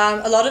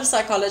 A lot of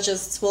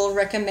psychologists will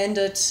recommend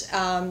it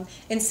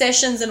in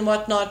sessions and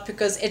whatnot,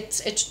 because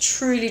it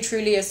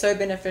truly is so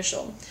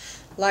beneficial.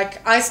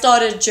 Like I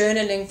started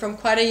journaling from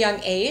quite a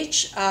young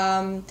age,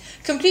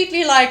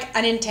 completely like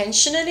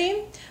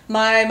unintentionally.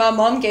 My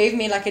mom gave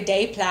me like a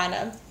day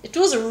planner. It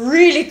was a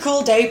really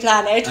cool day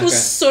planner. It was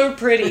so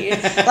pretty.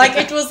 Like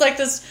it was like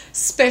this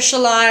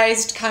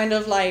specialized kind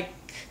of like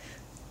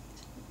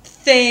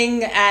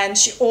thing, and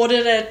she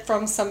ordered it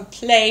from some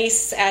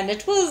place, and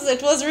it was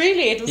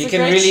you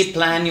can really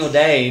plan your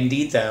day in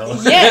detail.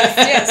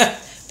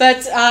 Yes.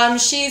 But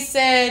she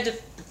said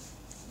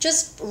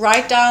just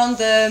write down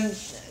the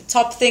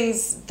top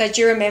things that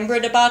you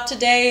remembered about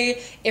today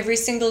every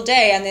single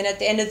day, and then at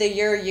the end of the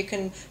year you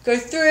can go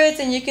through it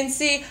and you can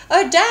see,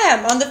 oh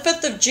damn, on the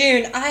 5th of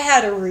June I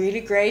had a really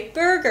great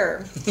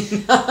burger.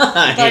 Nice.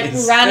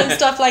 Like random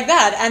stuff like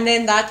that. And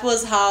then that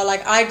was how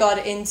like I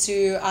got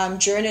into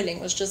journaling,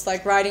 was just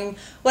like writing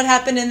what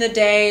happened in the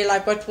day,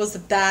 like what was the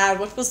bad,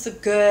 what was the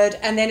good,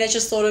 and then it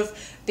just sort of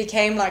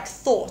became like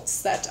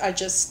thoughts that I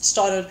just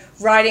started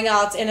writing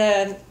out in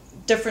a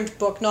different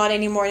book, not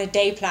anymore in a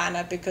day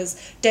planner, because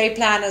day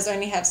planners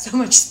only have so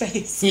much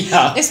space.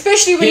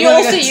 Especially when you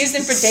also use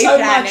them for day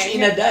planning. So much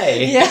in a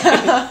day.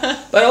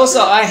 But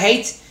also I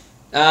hate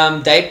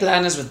Day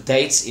planners with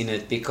dates in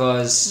it,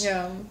 because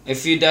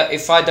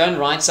if I don't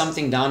write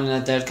something down in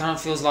that day, it kind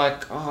of feels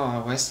like,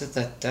 oh, I wasted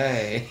that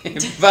day.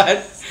 But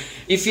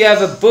if you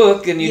have a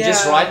book and you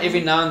just write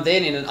every now and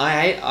then in it,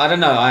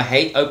 I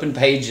hate open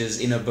pages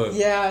in a book.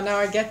 Yeah, no,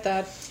 I get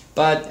that.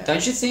 But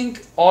don't you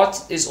think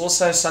art is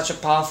also such a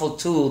powerful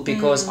tool?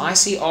 Because I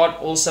see art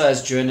also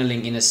as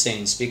journaling in a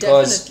sense,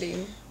 because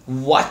Definitely.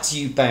 what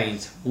you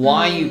paint,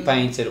 why you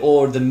paint it,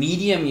 or the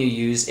medium you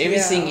use,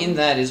 everything in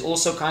that is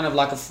also kind of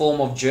like a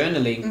form of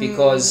journaling,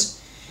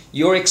 because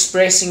you're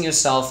expressing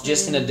yourself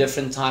just in a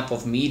different type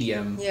of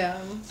medium. Yeah.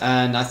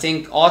 And I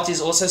think art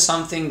is also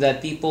something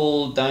that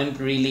people don't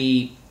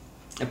really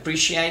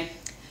appreciate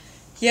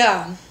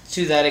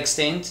to that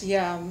extent.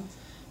 Yeah.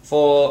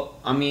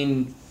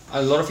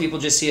 A lot of people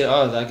just see it,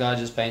 oh, that guy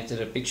just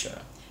painted a picture.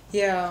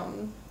 Yeah.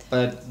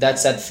 But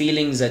that's that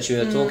feelings that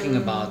you are talking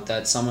about,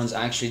 that someone's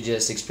actually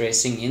just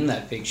expressing in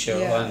that picture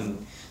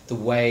and the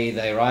way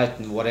they write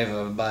and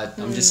whatever. But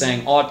I'm just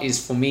saying, art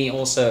is for me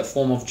also a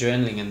form of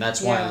journaling, and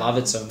that's why I love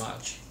it so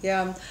much.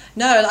 Yeah,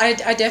 no,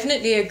 I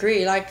definitely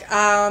agree. Like,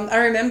 I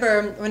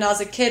remember when I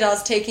was a kid, I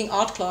was taking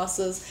art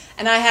classes,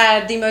 and I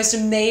had the most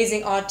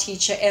amazing art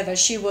teacher ever.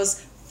 She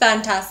was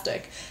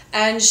fantastic.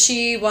 And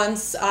she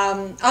once,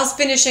 I was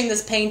finishing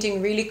this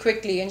painting really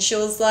quickly, and she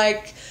was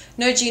like,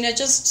 no, Gina,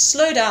 just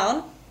slow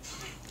down.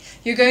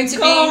 You're going to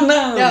be... Oh,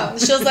 no. Yeah,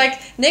 she was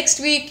like, next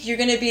week you're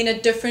going to be in a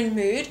different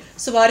mood.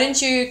 So why don't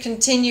you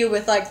continue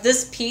with like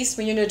this piece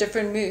when you're in a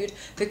different mood?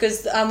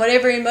 Because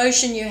whatever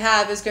emotion you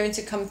have is going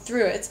to come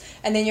through it.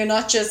 And then you're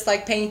not just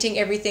like painting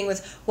everything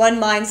with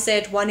one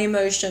mindset, one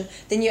emotion.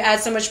 Then you add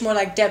so much more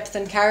like depth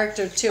and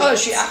character to it. Oh,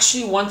 she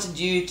actually wanted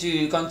you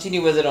to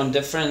continue with it on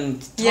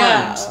different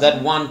times,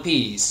 that one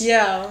piece.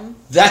 Yeah.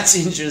 That's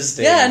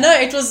interesting. Yeah, no,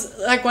 it was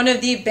like one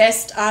of the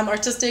best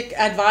artistic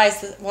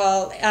advice,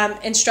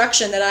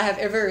 instruction that I have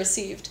ever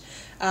received.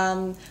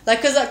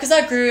 Because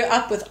I grew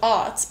up with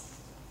art.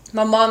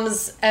 My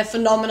mom's a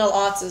phenomenal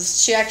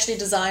artist. She actually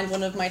designed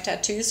one of my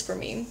tattoos for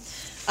me.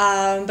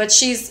 But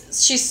she's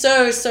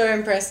so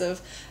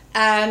impressive.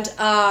 And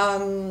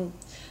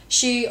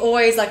she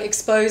always like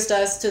exposed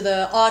us to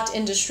the art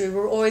industry. We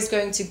were always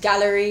going to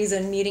galleries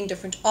and meeting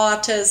different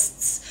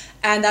artists.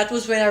 And that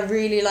was when I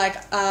really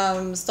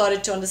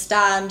started to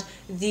understand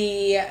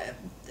the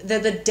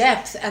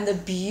depth and the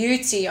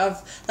beauty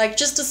of like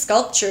just a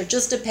sculpture,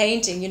 just a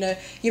painting. You know,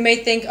 you may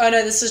think, oh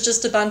no, this is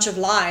just a bunch of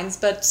lines,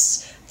 but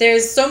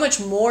there's so much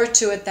more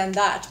to it than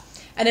that.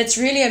 And it's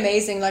really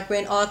amazing, like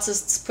when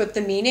artists put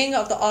the meaning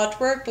of the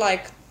artwork,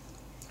 like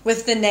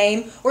with the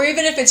name, or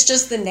even if it's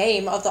just the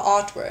name of the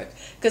artwork,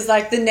 because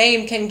like the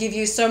name can give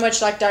you so much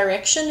like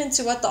direction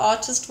into what the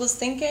artist was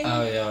thinking.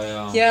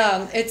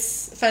 Yeah,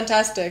 it's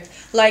fantastic.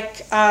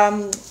 Like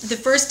the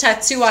first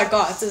tattoo I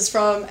got is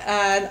from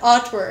an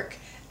artwork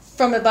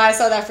by a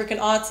South African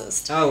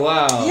artist. Oh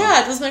wow.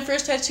 Yeah, it was my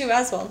first tattoo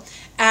as well.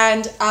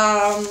 And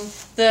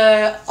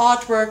the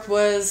artwork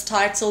was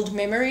titled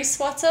Memory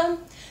Swatter,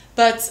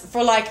 but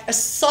for like a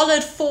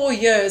solid 4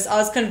 years I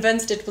was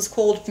convinced it was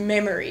called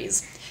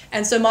Memories.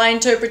 And so my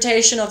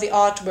interpretation of the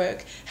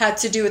artwork had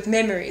to do with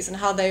memories and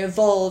how they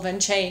evolve and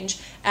change.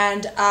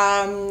 And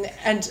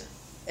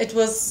it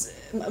was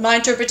my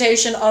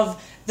interpretation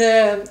of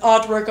the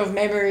artwork of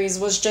memories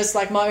was just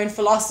like my own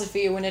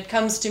philosophy when it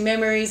comes to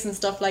memories and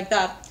stuff like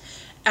that.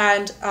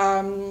 And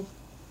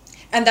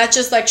that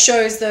just like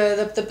shows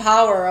the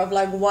power of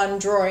like one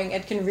drawing.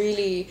 It can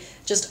really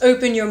just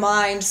open your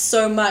mind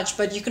so much,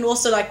 but you can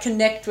also like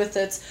connect with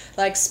it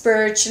like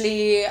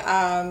spiritually,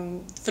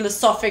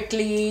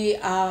 philosophically,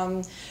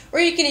 or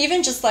you can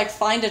even just like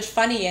find it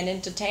funny and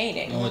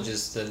entertaining. Or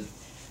just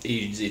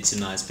it's a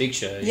nice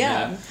picture.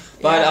 Yeah. You know?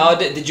 But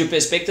did your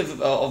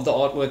perspective of the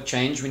artwork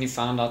change when you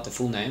found out the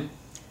full name?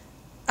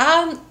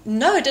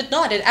 No, it did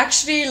not. It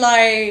actually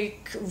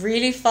like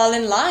really fell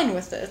in line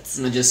with it.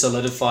 And it just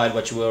solidified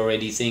what you were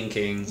already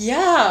thinking.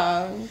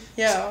 Yeah.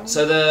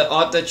 So the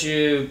art that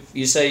you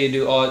say you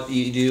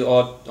do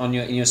art on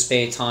in your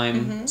spare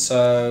time.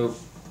 So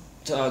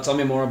tell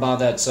me more about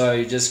that. So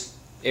you just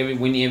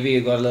whenever you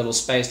got a little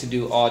space to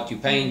do art, you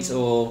paint,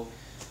 or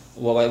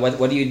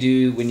what do you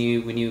do when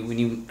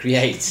you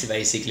create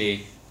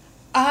basically?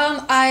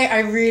 I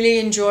really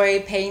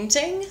enjoy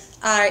painting.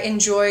 I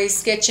enjoy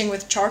sketching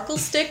with charcoal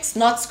sticks,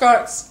 not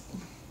scars.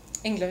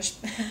 English.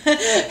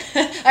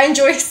 I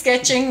enjoy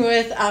sketching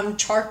with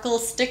charcoal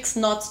sticks,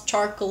 not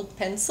charcoal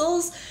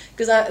pencils,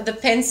 because the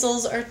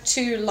pencils are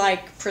too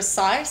like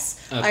precise.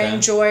 Okay. I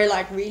enjoy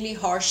like really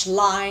harsh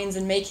lines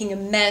and making a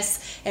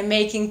mess and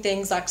making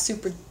things like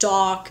super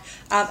dark.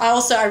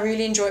 I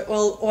really enjoy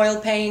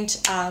oil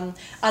paint.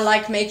 I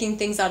like making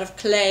things out of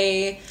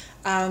clay.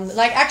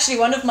 Like actually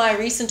one of my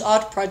recent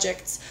art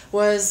projects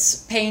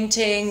was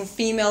painting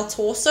female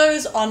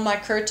torsos on my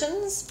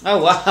curtains.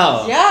 Oh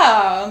wow.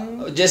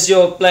 Yeah. Just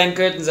your plain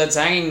curtains that's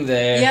hanging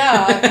there.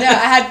 Yeah,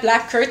 I had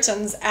black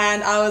curtains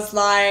and I was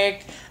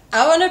like,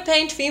 I want to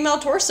paint female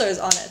torsos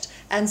on it.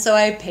 And so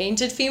I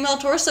painted female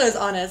torsos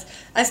on it.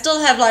 I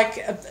still have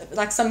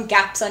like some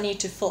gaps I need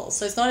to fill,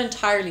 so it's not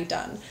entirely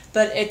done,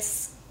 but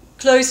it's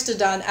close to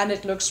done, and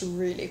it looks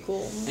really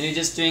cool. And you're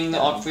just doing the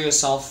art for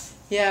yourself?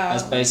 Yeah.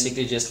 As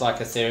basically just like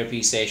a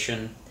therapy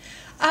session?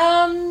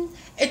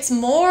 It's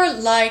more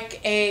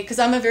like because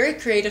I'm a very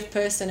creative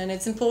person, and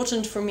it's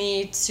important for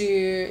me to,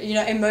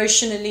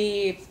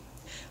 emotionally,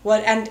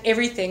 and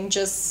everything,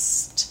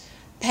 just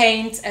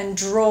paint and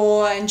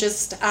draw and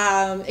just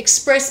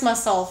express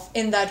myself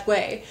in that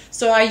way.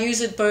 So I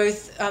use it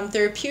both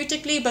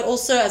therapeutically, but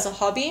also as a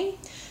hobby.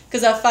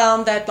 Because I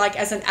found that, like,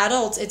 as an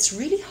adult, it's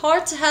really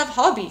hard to have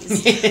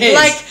hobbies. Yes.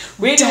 Like,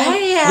 where do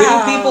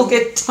people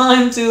get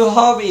time to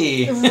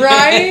hobby?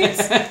 Right?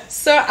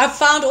 So I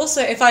found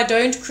also, if I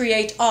don't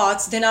create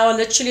art, then I will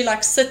literally,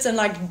 like, sit and,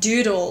 like,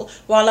 doodle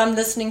while I'm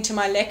listening to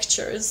my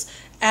lectures.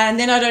 And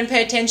then I don't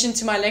pay attention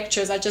to my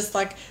lectures. I just,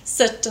 like,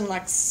 sit and,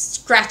 like,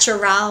 scratch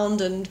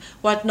around and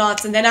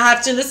whatnot. And then I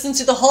have to listen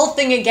to the whole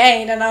thing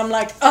again. And I'm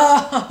like,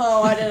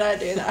 oh, why did I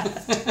do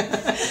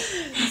that?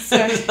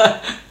 So...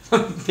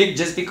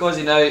 Just because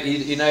you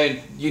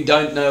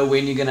don't know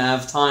when you're gonna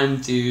have time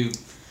to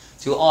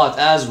art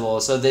as well,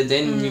 so that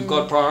then you've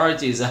got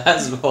priorities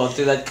as well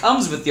too, that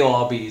comes with your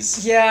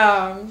hobbies.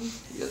 Yeah.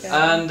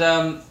 And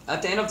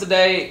at the end of the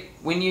day,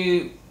 when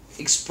you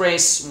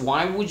express,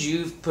 why would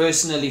you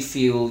personally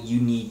feel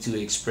you need to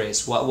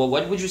express? What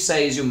would you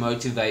say is your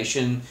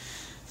motivation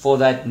for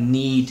that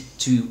need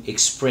to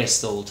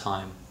express the whole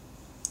time?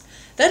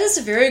 That is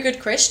a very good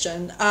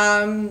question.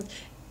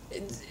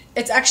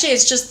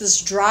 It's just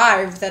this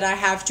drive that I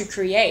have to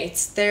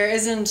create. There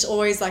isn't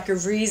always like a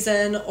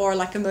reason or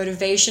like a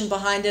motivation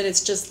behind it.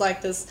 It's just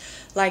like this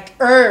like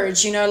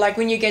urge, like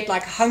when you get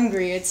like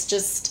hungry, it's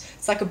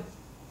like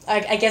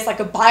I guess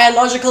like a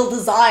biological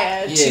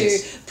desire to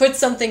put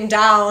something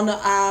down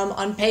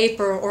on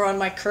paper or on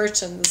my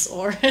curtains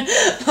or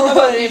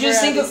but if you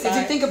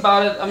think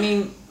about it, I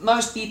mean,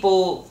 most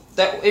people,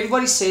 that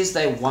everybody says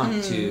they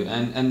want to,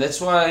 and that's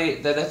why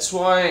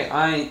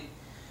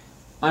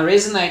I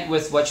resonate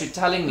with what you're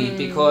telling me,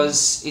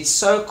 because it's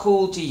so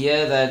cool to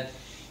hear that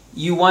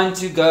you want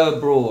to go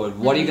abroad.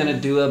 What are you going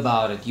to do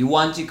about it? You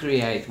want to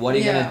create. What are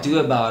you going to do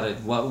about it?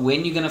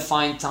 When you're going to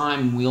find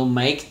time, we'll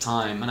make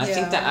time. And I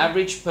think the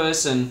average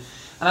person,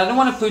 and I don't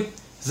want to put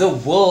the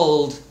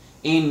world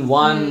in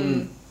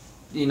one,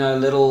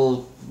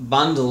 little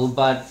bundle,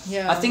 but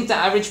I think the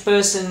average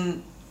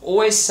person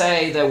always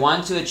say they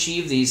want to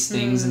achieve these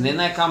things, and then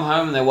they come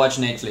home and they watch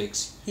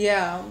Netflix.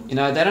 Yeah. They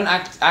don't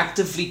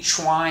actively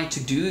try to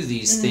do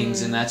these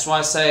things, and that's why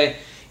I say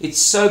it's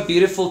so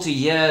beautiful to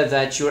hear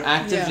that you're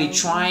actively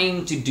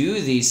trying to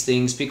do these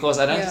things, because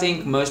I don't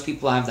think most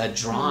people have that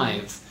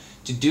drive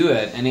to do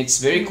it, and it's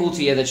very cool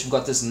to hear that you've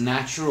got this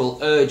natural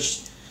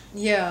urge,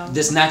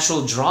 this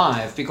natural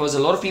drive, because a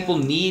lot of people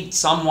need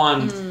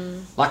someone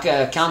like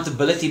an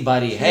accountability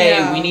buddy.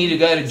 Hey, we need to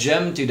go to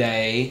gym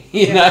today,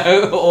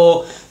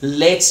 or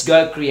let's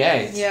go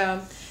create.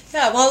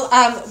 Yeah, well,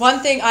 one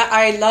thing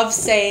I love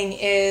saying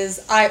is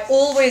I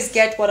always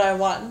get what I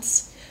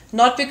want.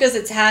 Not because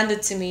it's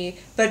handed to me,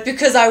 but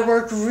because I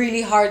work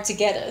really hard to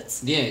get it.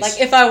 Yes. Like,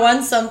 if I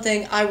want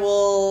something, I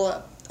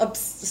will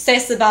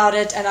obsess about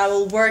it, and I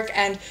will work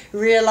and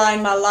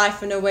realign my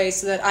life in a way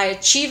so that I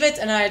achieve it,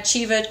 and I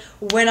achieve it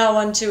when I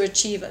want to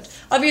achieve it.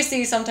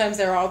 Obviously, sometimes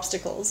there are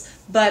obstacles,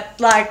 but,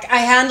 like, I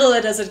handle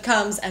it as it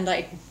comes, and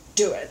I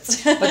do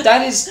it. But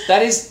that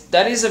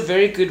is a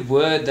very good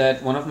word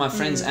that one of my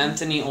friends,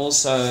 Anthony,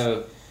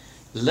 also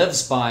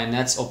lives by, and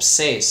that's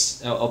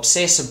obsess.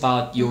 Obsess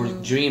about your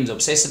dreams,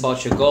 obsess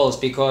about your goals,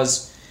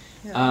 because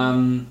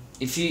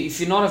if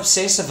you're not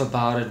obsessive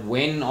about it,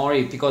 when are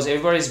you? Because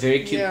everybody's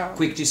very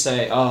quick to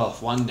say, oh,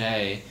 one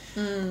day,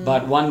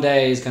 but one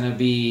day is gonna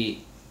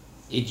be.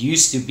 It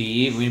used to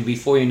be when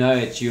before you know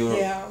it, you're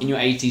in your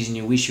 80s and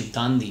you wish you've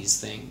done these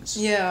things.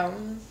 Yeah.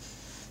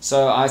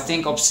 So I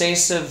think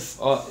obsessive.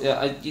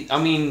 I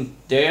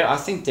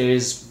think there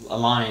is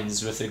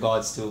lines with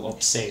regards to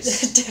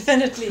obsess.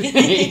 Definitely.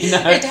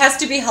 It has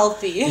to be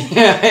healthy.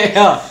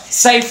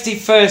 Safety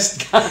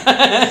first.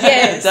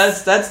 Yes.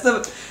 That's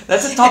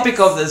the topic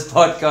of this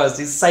podcast,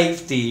 is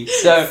safety.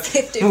 So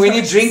safety when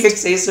first. you drink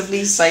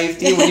excessively,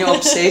 safety. When you're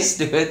obsessed,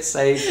 do it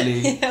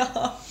safely.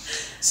 Yeah.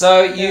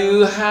 So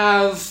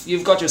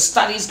you've got your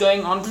studies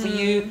going on for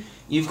you.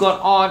 You've got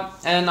art,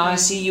 and I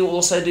see you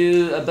also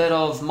do a bit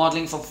of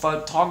modeling for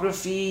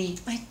photography.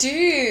 I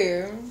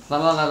do. La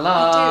la la la.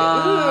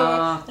 I do.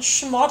 Ooh, a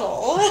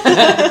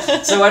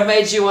schmodel. So what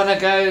made you want to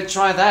go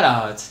try that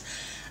out?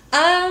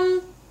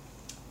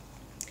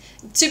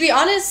 To be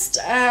honest,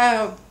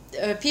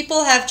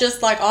 people have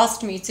just like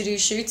asked me to do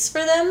shoots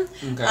for them.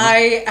 Okay.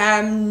 I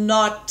am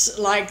not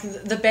like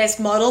the best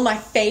model. My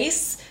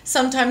face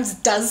sometimes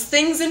does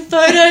things in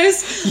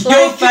photos.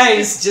 Your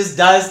face just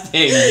does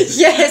things.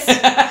 Yes.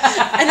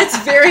 And it's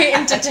very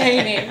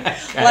entertaining.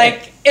 Okay.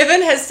 Like,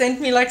 Evan has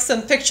sent me like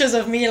some pictures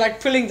of me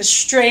like pulling the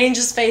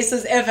strangest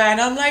faces ever,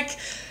 and I'm like,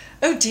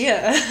 oh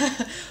dear,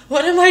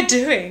 what am I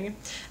doing?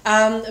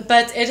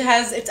 But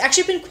it's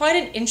actually been quite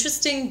an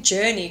interesting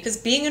journey, because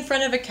being in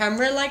front of a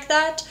camera like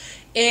that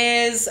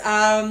is,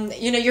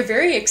 you're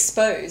very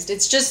exposed.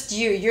 It's just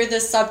you're the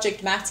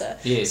subject matter.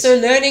 Yes. So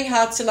learning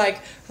how to like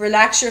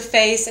relax your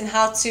face and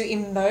how to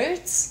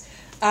emote.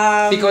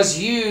 Because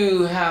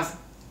you have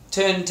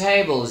turned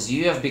tables,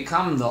 you have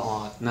become the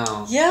art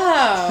now.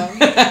 Yeah.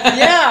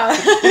 Yeah.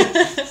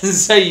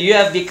 So you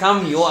have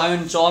become your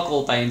own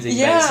charcoal painting,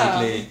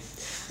 basically.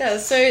 Yeah,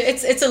 so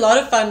it's a lot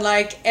of fun.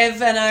 Like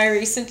Ev and I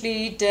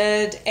recently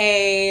did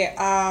a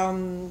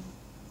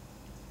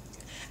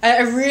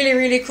really,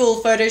 really cool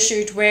photo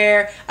shoot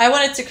where I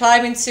wanted to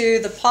climb into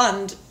the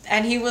pond,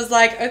 and he was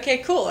like, okay,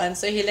 cool. And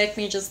so he let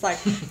me just like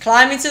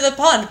climb into the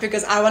pond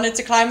because I wanted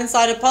to climb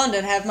inside a pond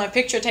and have my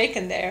picture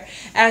taken there.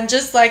 And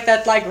just like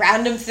that like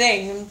random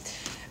thing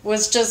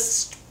was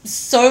just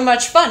so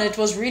much fun. It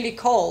was really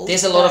cold.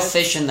 There's a lot of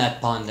fish in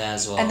that pond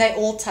as well. And they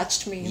all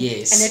touched me.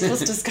 Yes. And it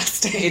was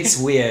disgusting. It's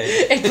weird.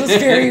 It was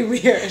very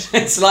weird.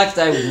 It's like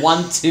they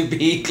want to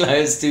be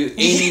close to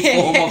any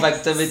form of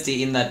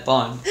activity in that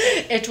pond.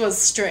 It was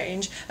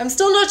strange. I'm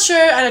still not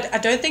sure. I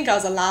don't think I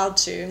was allowed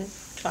to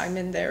climb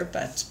in there,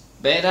 but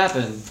it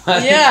happened.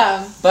 But,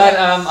 yeah. But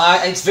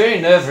it's very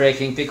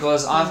nerve-wracking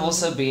because I've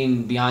also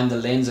been behind the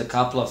lens a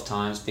couple of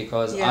times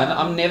because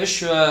I'm never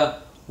sure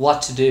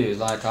what to do.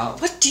 Like,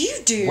 what do you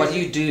do? What do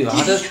you do?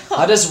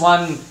 How does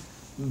one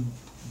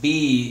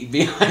be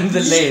behind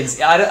the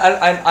lens?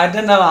 I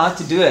don't know how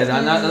to do it.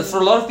 I know for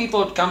a lot of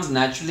people it comes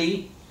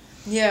naturally.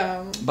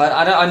 Yeah. But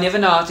I never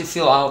know how to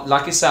feel.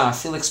 Like you say, I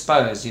feel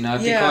exposed.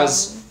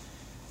 Because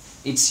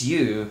it's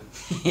you.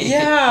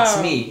 Yeah.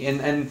 It's me.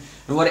 And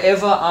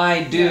whatever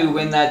I do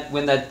when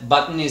that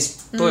button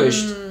is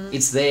pushed,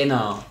 it's there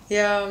now.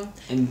 Yeah.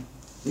 And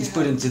it's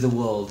put into the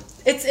world.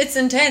 It's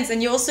intense,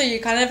 and you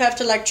kind of have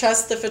to like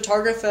trust the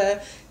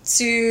photographer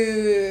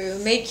to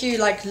make you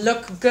like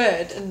look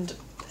good and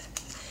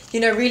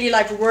really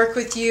like work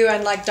with you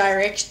and like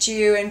direct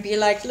you and be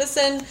like,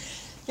 listen,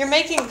 you're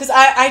making, because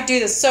I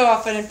do this so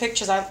often in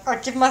pictures. I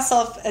give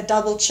myself a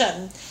double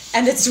chin,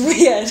 and it's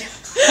weird.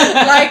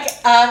 Like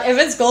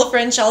Evan's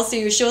girlfriend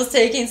Chelsea, she was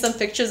taking some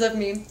pictures of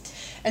me,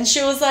 and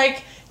she was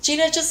like,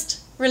 Gina, just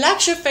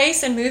relax your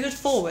face and move it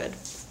forward.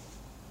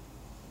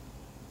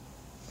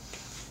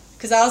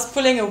 Because I was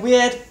pulling a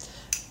weird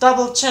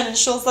double chin, and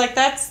she was like,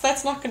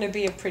 that's not going to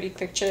be a pretty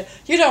picture.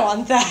 You don't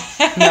want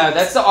that. No,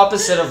 that's the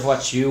opposite of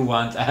what you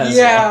want as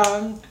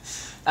well.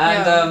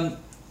 And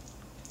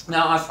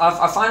now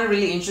I find it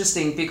really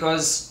interesting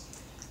because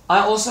I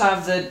also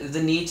have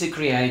the need to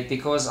create,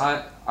 because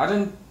I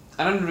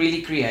don't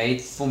really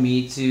create for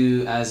me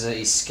to as an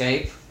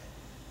escape.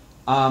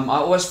 I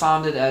always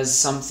found it as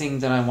something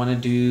that I want to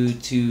do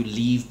to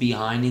leave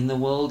behind in the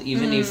world,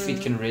 even if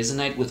it can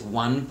resonate with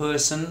one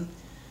person.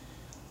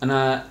 And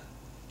I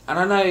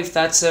don't know if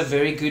that's a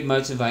very good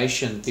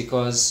motivation,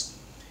 because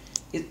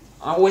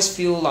I always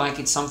feel like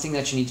it's something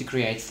that you need to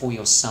create for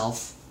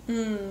yourself.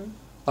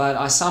 But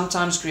I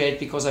sometimes create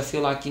because I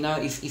feel like,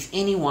 if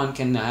anyone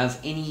can have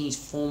any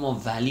form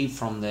of value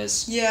from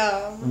this,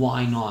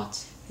 why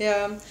not?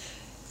 Yeah,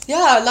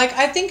 like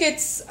I think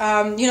it's,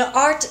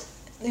 art,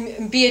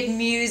 be it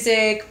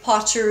music,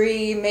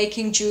 pottery,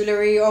 making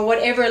jewelry, or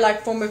whatever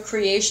like form of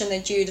creation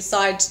that you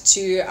decide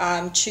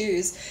to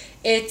choose.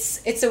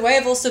 It's a way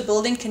of also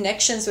building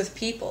connections with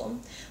people.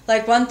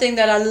 Like one thing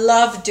that I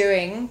love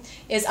doing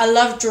is I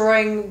love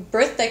drawing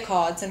birthday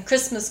cards and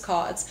Christmas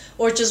cards,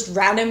 or just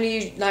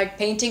randomly like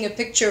painting a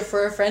picture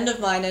for a friend of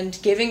mine and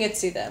giving it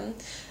to them.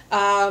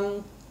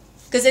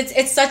 Because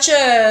it's such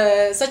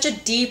a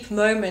deep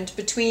moment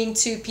between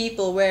two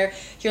people where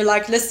you're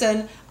like,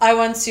 listen, I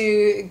want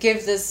to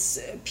give this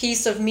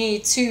piece of me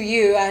to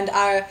you, and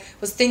I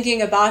was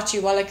thinking about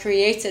you while I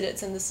created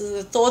it, and this is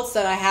the thoughts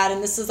that I had,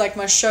 and this is like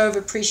my show of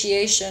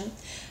appreciation.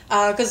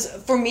 Because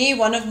for me,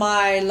 one of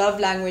my love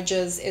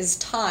languages is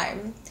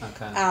time.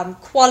 Okay.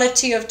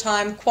 Quality of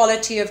time,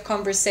 quality of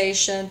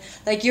conversation.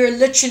 Like you're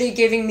literally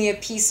giving me a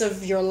piece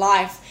of your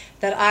life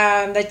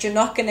that you're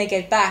not going to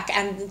get back,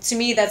 and to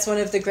me that's one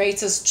of the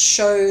greatest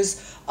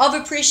shows of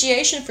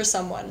appreciation for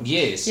someone.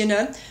 Yes.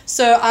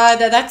 So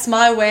that's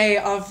my way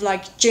of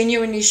like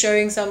genuinely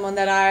showing someone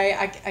that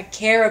I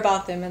care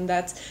about them, and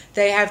that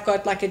they have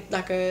got like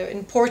a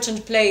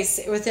important place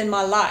within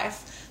my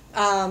life.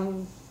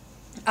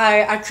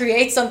 I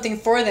create something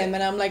for them,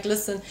 and I'm like,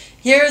 listen,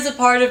 here's a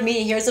part of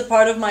me, here's a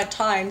part of my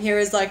time, here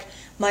is like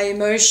my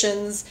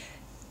emotions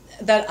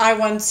that I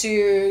want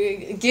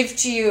to give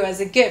to you as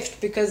a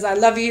gift, because I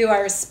love you, I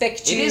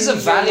respect you. It is a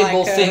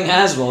valuable thing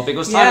as well,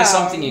 because time is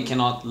something you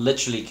cannot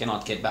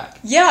get back.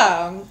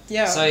 Yeah.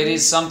 So it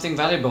is something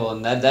valuable,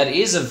 and that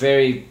is a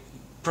very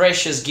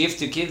precious gift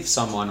to give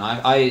someone.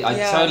 I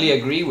totally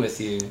agree with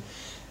you.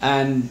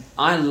 And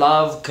I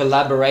love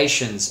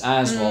collaborations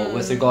as well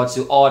with regards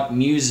to art,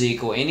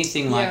 music, or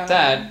anything like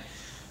that.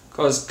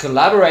 Because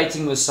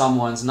collaborating with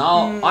someone's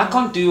I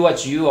can't do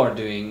what you are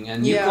doing,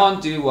 and you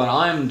can't do what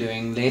I'm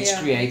doing. Let's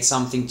create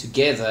something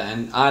together.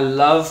 And I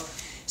love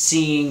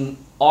seeing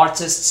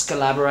artists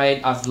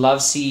collaborate. I've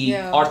loved seeing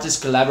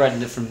artists collaborate in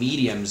different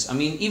mediums. I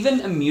mean,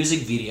 even a music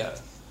video.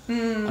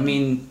 I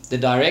mean, the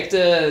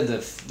director,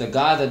 the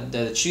guy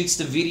that shoots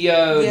the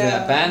video,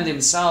 the band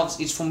themselves,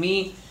 it's for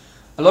me,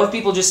 a lot of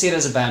people just see it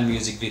as a band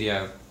music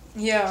video.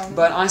 Yeah.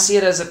 But I see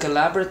it as a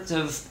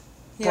collaborative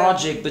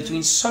project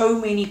between so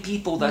many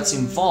people that's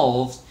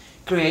involved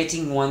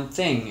creating one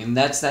thing. And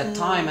that's that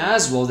time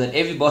as well that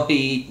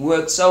everybody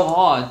worked so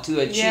hard to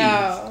achieve.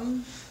 Yeah.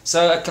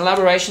 So a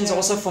collaboration is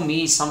also for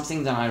me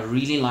something that I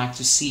really like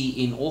to see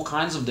in all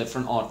kinds of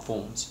different art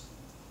forms.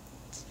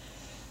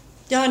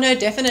 Yeah, no,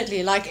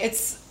 definitely. Like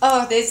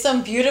there's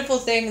some beautiful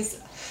things.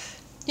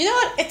 You know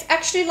what? It's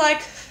actually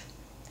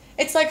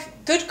it's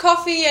like good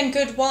coffee and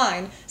good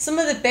wine. Some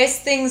of the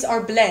best things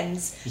are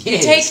blends. Yes. You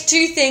take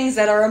two things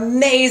that are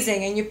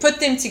amazing and you put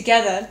them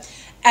together,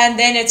 and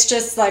then it's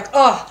just like,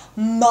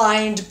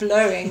 mind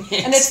blowing.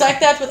 Yes. And it's like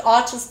that with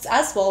artists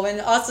as well.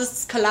 When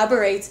artists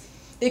collaborate,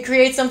 they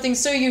create something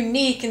so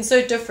unique and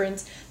so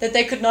different that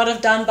they could not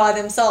have done by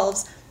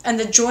themselves. And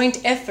the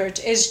joint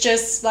effort is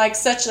just like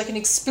such like an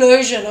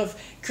explosion of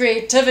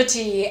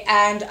creativity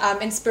and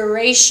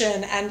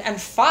inspiration and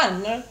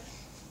fun.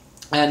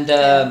 And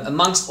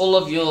amongst all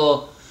of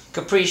your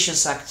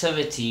capricious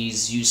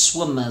activities, you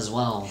swim as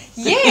well.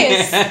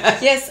 Yes,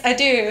 yes, I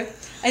do.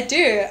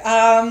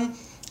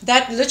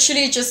 That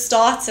literally just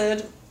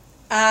started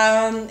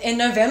in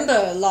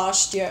November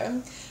last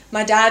year.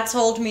 My dad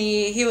told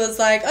me, he was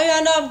like, oh yeah,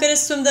 no, I'm going to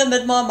swim the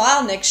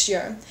mid-mile next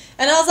year.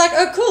 And I was like,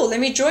 oh cool, let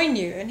me join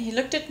you. And he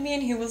looked at me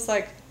and he was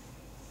like,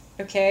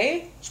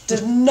 okay. He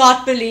did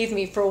not believe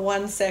me for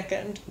 1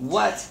 second.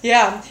 What?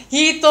 Yeah,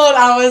 he thought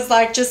I was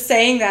like just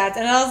saying that.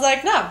 And I was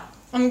like, no,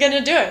 I'm going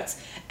to do it.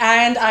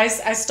 And I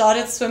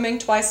started swimming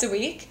twice a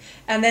week.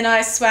 And then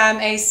I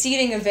swam a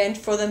seeding event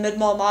for the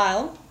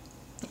mid-mile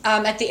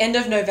at the end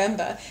of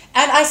November.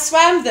 And I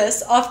swam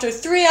this after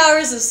 3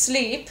 hours of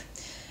sleep.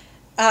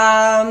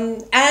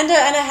 And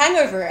a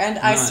hangover, and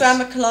nice. I swam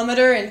 1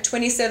 kilometer in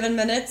 27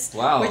 minutes.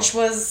 Wow. Which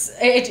was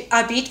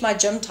I beat my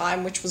gym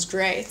time, which was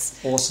great.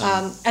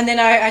 Awesome. And then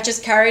I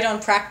just carried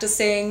on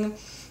practicing,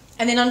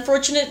 and then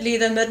unfortunately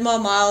the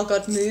mid-mile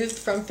got moved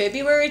from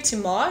February to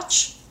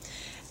March,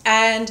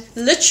 and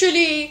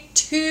literally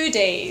 2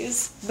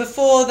 days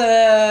before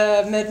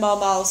the mid-mile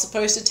was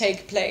supposed to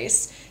take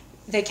place,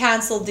 they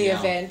cancelled the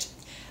event,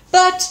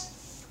 but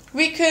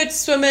we could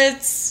swim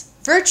it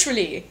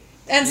virtually.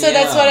 And so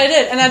that's what I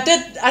did. And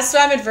I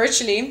swam it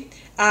virtually.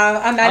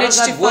 I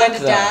managed to find a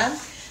dam.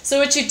 So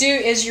what you do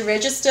is you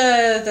register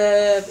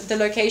the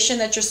location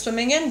that you're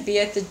swimming in, be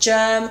it the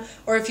gym,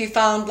 or if you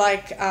found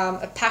like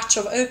a patch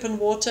of open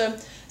water.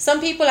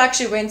 Some people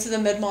actually went to the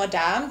Midmar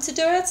Dam to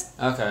do it.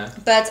 Okay.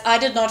 But I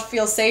did not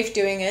feel safe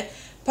doing it.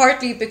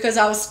 Partly because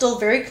I was still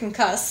very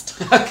concussed.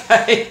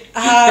 Okay.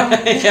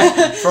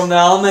 From the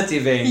helmet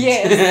event.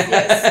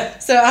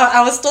 Yes. So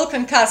I was still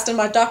concussed, and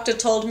my doctor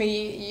told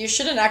me, you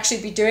shouldn't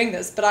actually be doing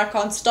this, but I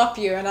can't stop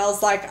you. And I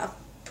was like, I've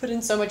put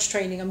in so much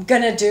training, I'm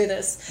gonna do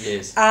this.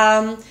 Yes.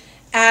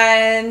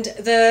 And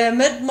the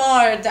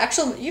Midmar, the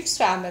actual, you've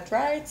swam it,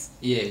 right?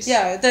 Yes.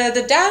 Yeah,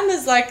 the dam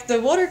is like,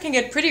 the water can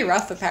get pretty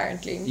rough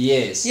apparently.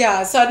 Yes.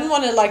 Yeah, so I didn't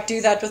want to like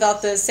do that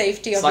without the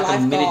safety of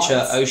lifeguards. It's like a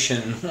miniature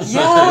ocean.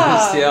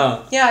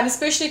 Yeah. Yeah, and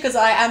especially because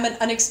I am an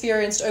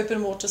unexperienced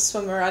open water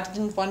swimmer, I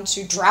didn't want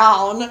to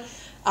drown.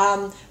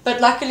 But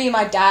luckily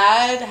my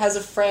dad has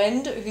a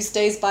friend who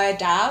stays by a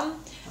dam.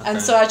 Okay. And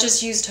so I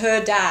just used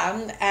her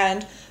dam,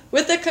 and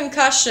with the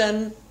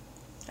concussion,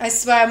 I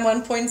swam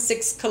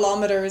 1.6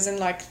 kilometers in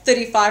like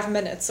 35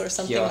 minutes or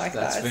something like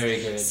that. That's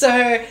very good. So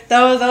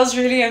that was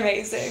really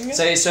amazing.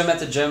 So you swim at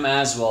the gym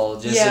as well,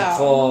 just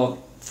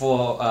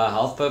for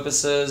health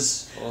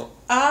purposes? Or?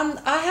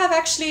 I have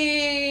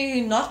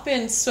actually not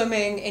been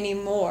swimming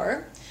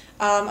anymore.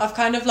 I've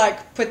kind of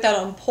like put that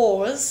on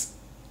pause.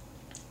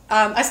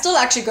 I still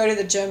actually go to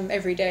the gym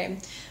every day,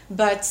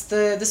 but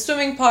the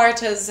swimming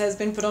part has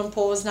been put on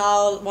pause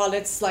now while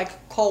it's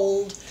like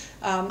cold.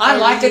 I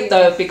like it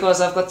though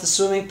because I've got the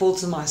swimming pool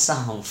to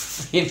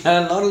myself. You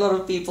know, not a lot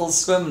of people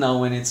swim now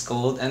when it's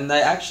cold, and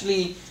they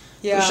actually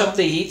push up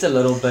the heat a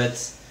little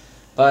bit.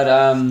 But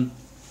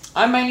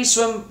I mainly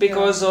swim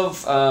because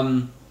of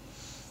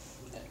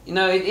you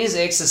know, it is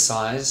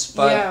exercise.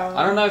 But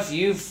I don't know if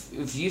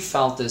you've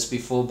felt this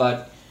before,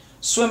 but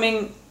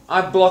swimming, I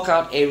block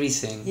out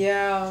everything.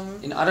 Yeah.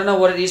 And I don't know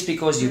what it is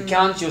because you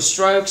count your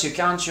strokes, you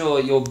count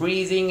your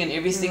breathing and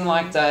everything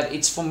like that.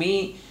 It's for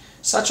me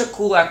such a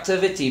cool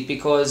activity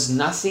because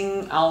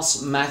nothing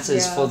else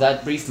matters for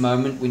that brief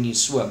moment when you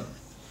swim,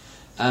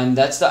 and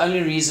that's the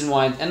only reason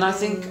why. And I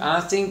think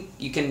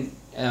you can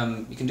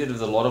do it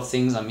with a lot of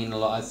things. I mean,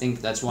 I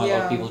think that's why a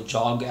lot of people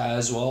jog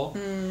as well.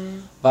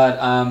 But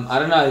I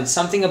don't know. It's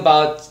something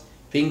about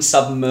being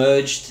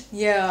submerged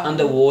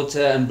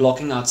underwater and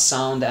blocking out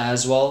sound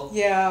as well.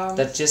 Yeah,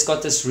 that just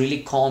got this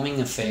really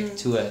calming effect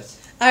to it.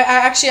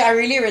 I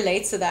really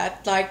relate to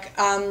that, like,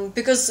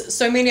 because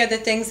so many of the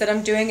things that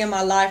I'm doing in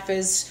my life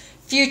is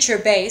future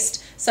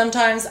based.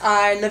 Sometimes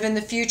I live in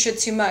the future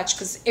too much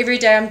because every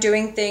day I'm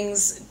doing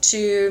things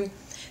to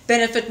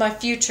benefit my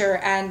future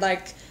and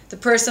like the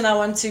person I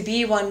want to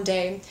be one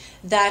day,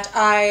 that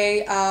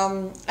I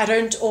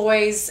don't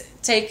always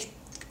take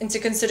into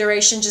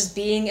consideration just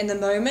being in the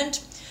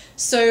moment.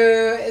 So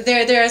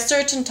there are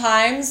certain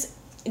times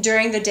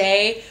during the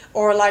day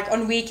or like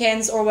on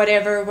weekends or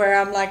whatever where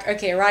I'm like,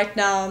 okay, right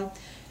now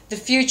the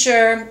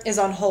future is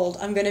on hold.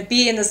 I'm going to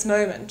be in this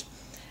moment.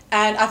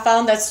 And I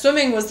found that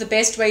swimming was the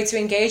best way to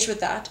engage with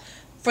that.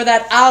 For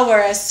that hour,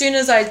 as soon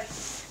as I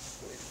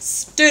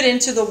stood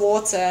into the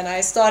water and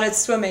I started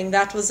swimming,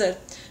 that was it.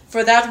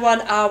 For that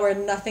 1 hour,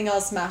 nothing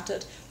else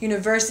mattered.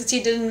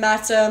 University didn't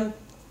matter.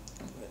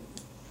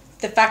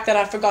 The fact that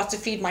I forgot to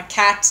feed my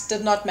cat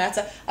did not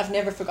matter. I've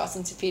never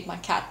forgotten to feed my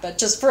cat, but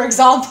just for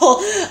example.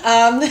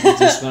 I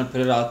just want to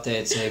put it out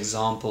there. It's an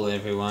example,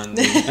 everyone.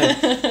 We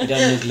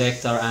don't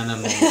neglect our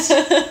animals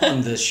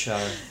on this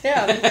show.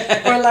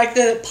 Yeah. Or like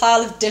the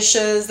pile of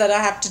dishes that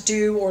I have to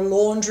do, or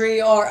laundry,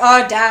 or,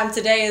 oh, damn,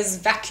 today is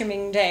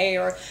vacuuming day.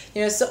 Or,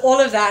 so all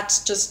of that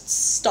just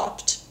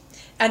stopped.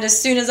 And as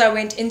soon as I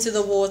went into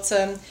the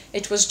water,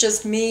 it was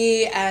just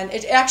me, and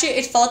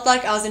it felt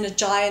like I was in a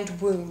giant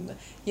womb,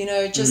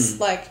 just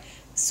like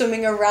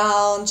swimming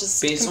around,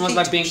 just it's almost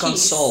like being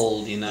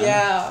consoled,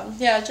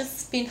 Yeah,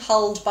 just being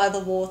held by the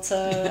water.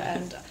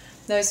 And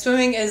no,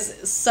 swimming is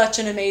such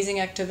an amazing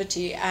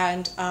activity,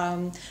 and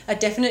I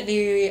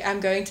definitely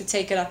am going to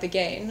take it up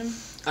again.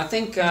 I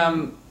think,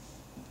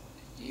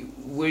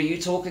 were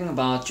you talking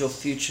about your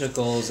future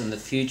goals in the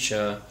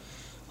future?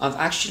 I've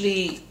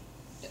actually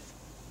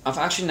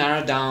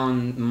narrowed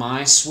down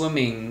my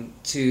swimming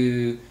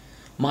to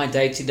my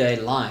day-to-day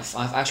life.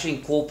 I've actually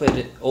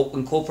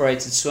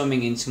incorporated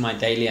swimming into my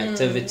daily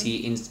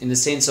activity in the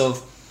sense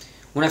of,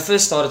 when I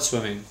first started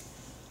swimming,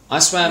 I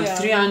swam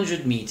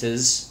 300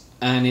 meters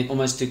and it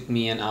almost took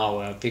me an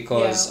hour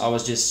because I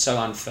was just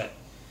so unfit.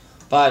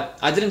 But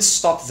I didn't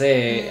stop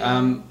there.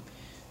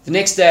 The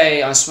next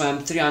day I swam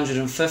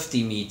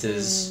 350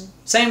 meters,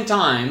 same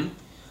time.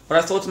 But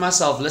I thought to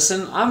myself,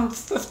 listen, I'm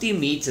 50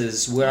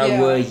 meters where I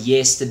were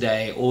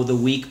yesterday or the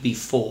week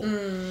before.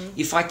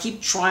 If I keep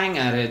trying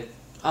at it,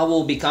 I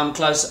will become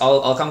close.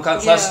 I'll come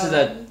close to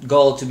that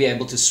goal to be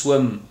able to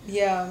swim.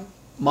 Yeah.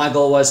 My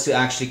goal was to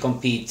actually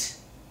compete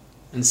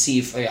and see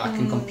if I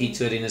can compete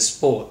to it in a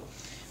sport.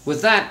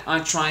 With that, I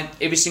tried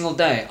every single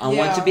day. I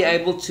want to be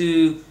able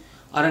to,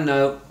 I don't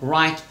know,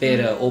 write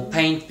better or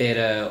paint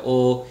better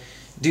or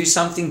do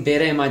something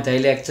better in my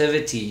daily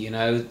activity,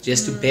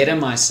 just to better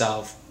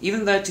myself.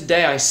 Even though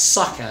today I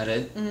suck at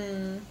it,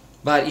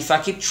 but if I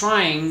keep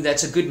trying,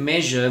 that's a good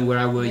measure where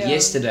I were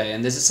yesterday.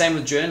 And there's the same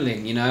with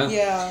journaling,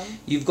 Yeah.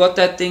 You've got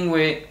that thing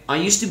where I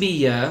used to be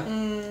here,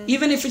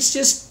 even if it's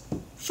just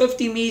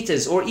 50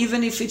 meters, or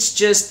even if it's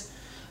just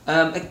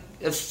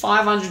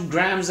 500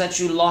 grams that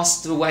you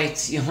lost the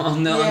weight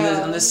on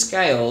the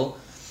scale.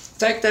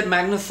 Take that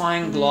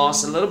magnifying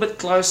glass a little bit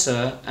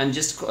closer and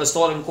just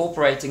start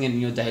incorporating it in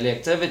your daily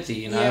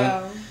activity,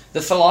 The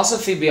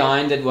philosophy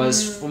behind it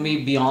was for me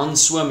beyond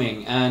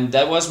swimming, and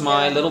that was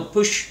my little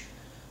push,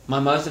 my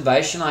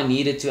motivation I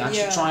needed to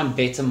actually try and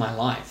better my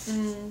life.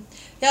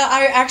 Yeah,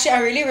 I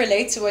really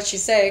relate to what you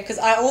say, because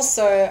I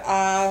also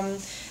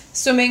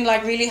swimming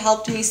like really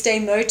helped me stay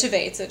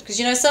motivated,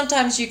 because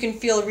sometimes you can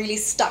feel really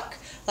stuck,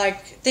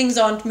 like things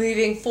aren't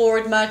moving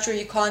forward much or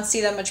you can't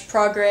see that much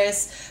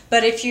progress.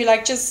 But if you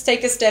like just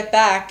take a step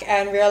back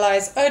and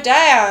realize, oh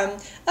damn,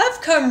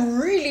 I've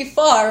come really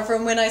far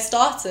from when I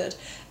started.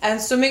 And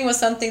swimming was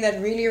something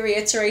that really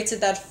reiterated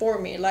that for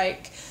me.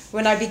 Like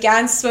when I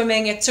began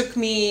swimming, it took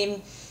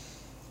me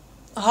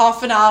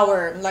half an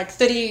hour, like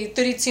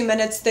 32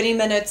 minutes, 30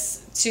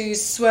 minutes to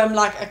swim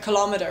like a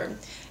kilometer.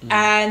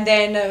 And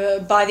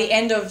then by the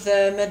end of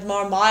the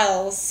Mid-Mar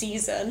Mile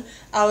season,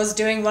 I was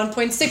doing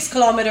 1.6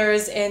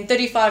 kilometers in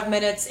 35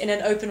 minutes in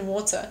an open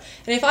water.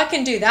 And if I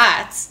can do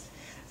that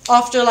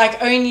after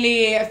like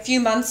only a few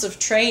months of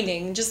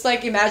training, just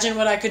like imagine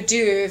what I could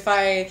do if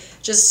I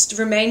just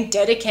remained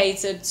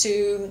dedicated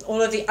to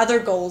all of the other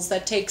goals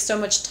that take so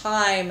much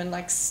time and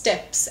like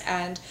steps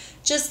and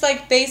just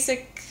like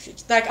basic,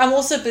 like I'm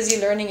also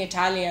busy learning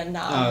Italian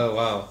now. Oh,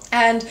 wow.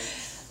 And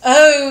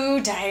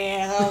oh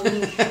damn,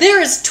 there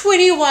is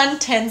 21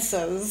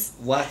 tenses.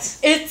 What?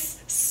 It's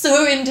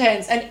so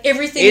intense, and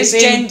everything is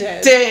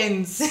gendered.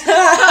 Intense.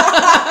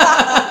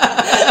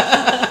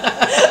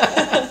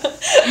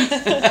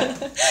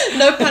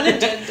 No pun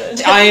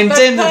intended. I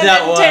intended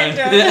that one.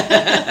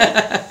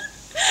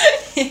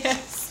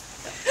 Yes.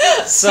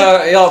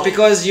 So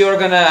because you're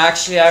gonna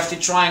actually have to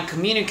try and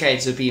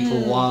communicate to people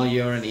while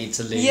you're in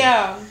Italy.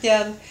 Yeah.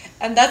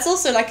 And that's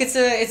also like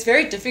it's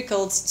very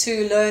difficult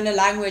to learn a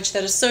language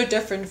that is so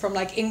different from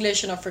like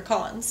English and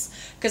Afrikaans,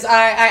 because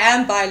I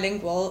am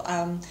bilingual.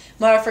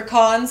 My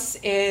Afrikaans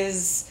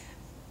is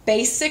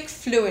basic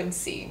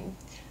fluency.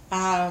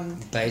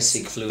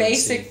 Basic fluency.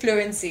 Basic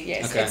fluency,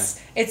 yes. Okay.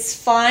 It's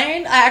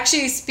fine. I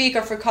actually speak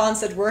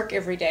Afrikaans at work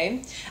every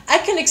day. I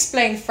can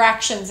explain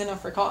fractions in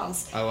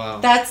Afrikaans. Oh wow.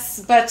 I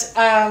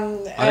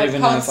don't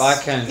even know if I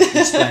can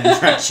explain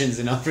fractions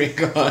in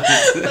Afrikaans.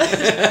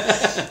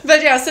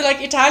 But yeah, so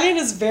like Italian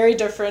is very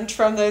different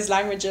from those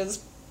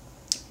languages.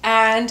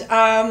 And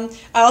I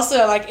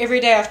also like every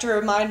day I have to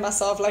remind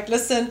myself, like,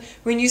 listen,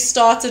 when you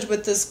started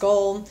with this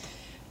goal,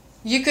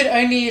 you could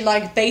only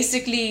like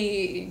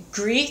basically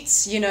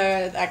greet, you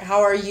know, like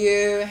how are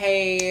you,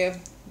 hey,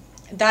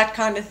 that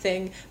kind of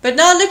thing. But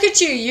now look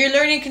at you, you're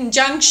learning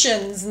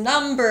conjunctions,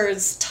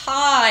 numbers,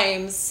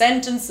 times,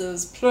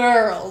 sentences,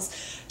 plurals,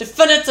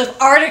 definitive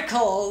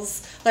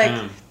articles.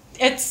 Like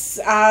it's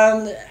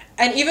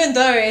and even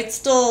though it's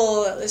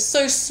still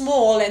so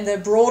small in the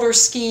broader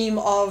scheme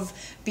of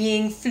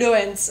being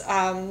fluent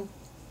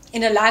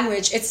in a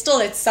language,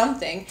 it's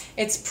something.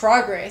 It's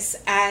progress,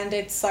 and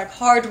it's like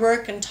hard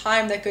work and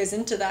time that goes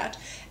into that.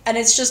 And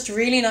it's just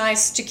really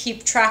nice to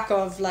keep track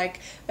of,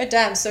 like, oh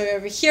damn, so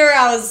over here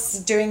I was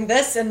doing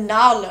this, and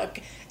now look,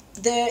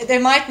 there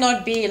might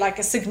not be like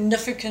a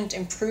significant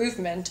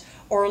improvement,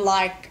 or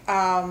like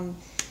what's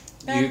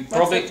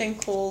that thing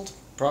called?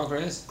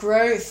 Progress?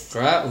 Growth.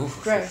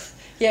 Growth.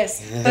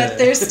 Yes, but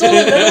there's still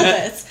a little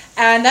bit,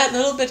 and that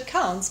little bit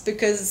counts,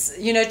 because,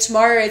 you know,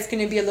 tomorrow it's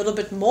going to be a little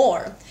bit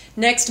more.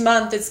 Next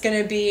month it's going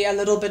to be a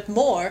little bit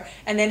more,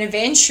 and then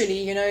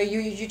eventually, you know,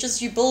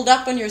 you build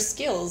up on your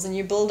skills, and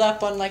you build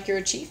up on like your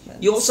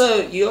achievements. You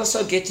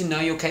also get to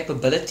know your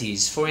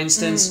capabilities. For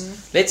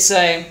instance, let's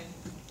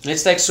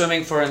take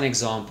swimming for an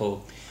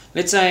example.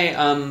 Let's say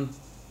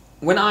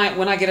when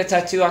I get a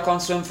tattoo, I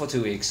can't swim for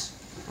 2 weeks.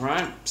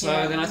 Right? So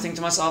then I think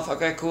to myself,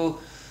 okay, cool.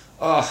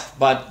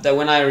 But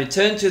when I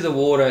return to the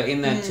water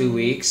in that 2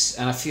 weeks,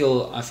 and I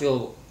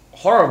feel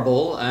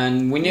horrible,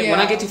 and when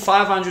I get to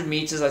 500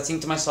 meters, I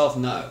think to myself,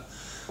 no,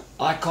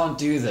 I can't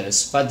do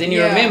this. But then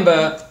you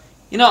remember,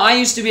 you know, I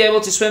used to be able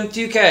to swim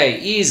 2K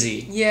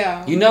easy.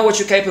 Yeah. You know what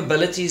your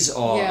capabilities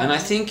are. Yeah. And I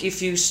think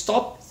if you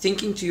stop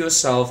thinking to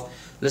yourself,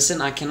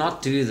 listen, I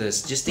cannot do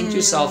this, just think to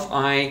yourself,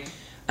 I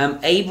am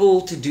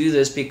able to do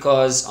this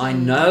because I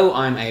know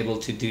I'm able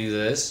to do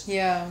this.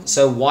 Yeah.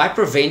 So why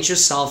prevent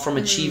yourself from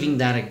achieving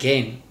that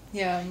again?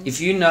 Yeah.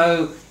 If you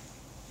know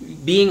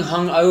being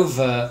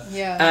hungover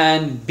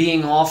and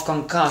being half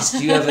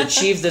concussed, you have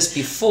achieved this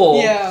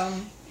before. Yeah.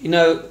 You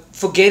know,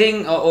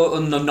 forgetting or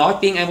not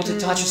being able to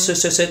touch a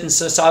certain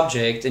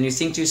subject, and you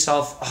think to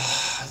yourself,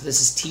 this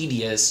is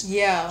tedious.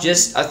 Yeah.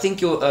 Just, I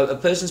think a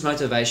person's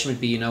motivation would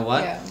be, you know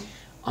what? Yeah.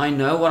 I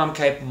know what I'm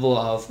capable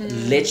of.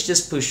 Let's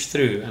just push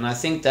through. And I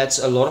think that's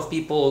a lot of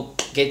people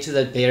get to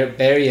that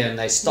barrier and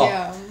they stop.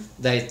 Yeah.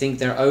 They think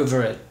they're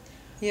over it.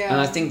 Yeah. And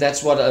I think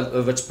that's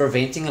what's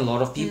preventing a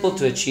lot of people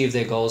to achieve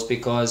their goals,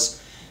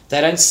 because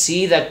they don't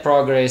see that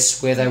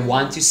progress where they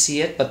want to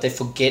see it, but they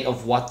forget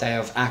of what they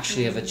have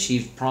actually have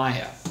achieved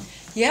prior.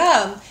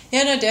 Yeah,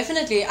 no,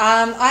 definitely.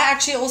 I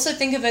actually also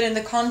think of it in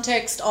the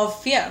context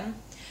of fear.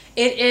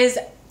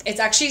 It's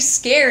actually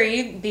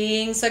scary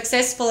being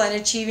successful and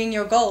achieving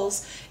your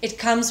goals. It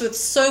comes with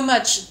so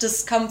much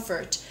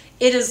discomfort.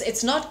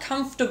 It's not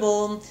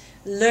comfortable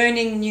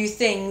learning new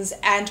things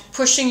and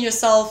pushing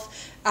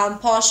yourself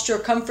past your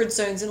comfort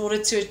zones in order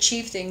to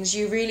achieve things.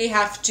 You really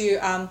have to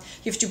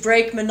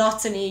break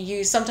monotony.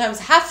 You sometimes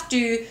have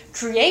to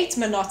create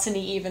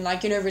monotony, even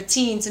like, you know,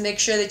 routine, to make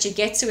sure that you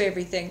get to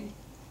everything.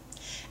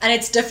 And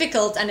it's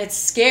difficult and it's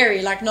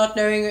scary, like not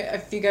knowing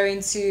if you're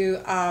going to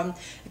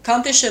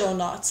accomplish it or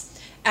not.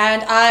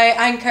 And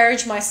I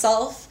encourage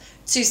myself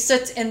to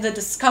sit in the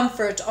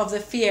discomfort of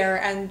the fear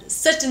and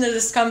sit in the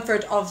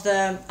discomfort of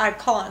the I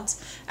can't.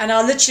 And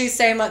I'll literally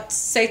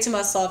say to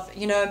myself,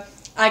 you know,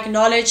 I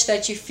acknowledge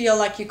that you feel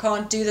like you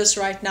can't do this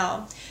right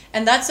now.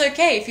 And that's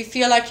okay. If you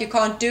feel like you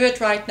can't do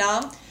it right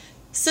now,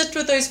 sit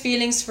with those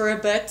feelings for a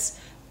bit.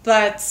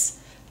 But,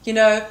 you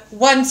know,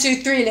 1, 2,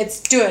 3,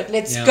 let's do it.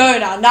 Let's go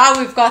now. Now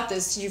we've got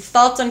this. You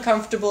felt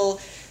uncomfortable.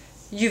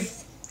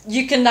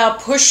 You can now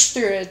push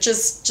through it.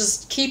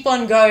 Just keep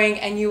on going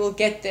and you will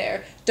get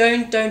there.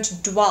 Don't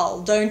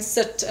dwell. Don't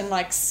sit and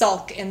like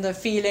sulk in the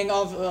feeling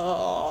of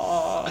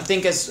I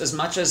think as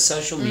much as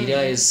social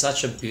media is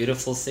such a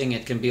beautiful thing,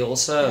 it can be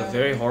also a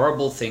very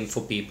horrible thing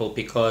for people,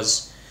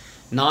 because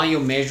now you're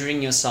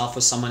measuring yourself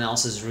with someone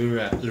else's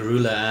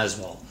ruler as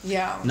well.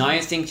 Yeah. Now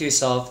you think to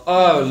yourself,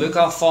 oh, look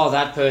how far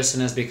that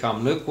person has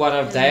become. Look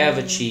what they have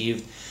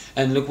achieved,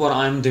 and look what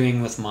I'm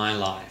doing with my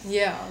life.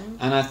 Yeah.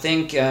 And I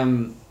think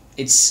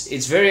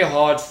it's very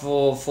hard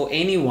for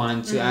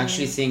anyone to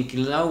actually think,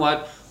 you know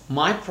what,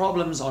 my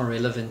problems are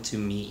relevant to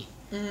me.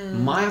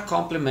 My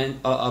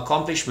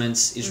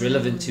accomplishments is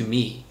relevant to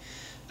me.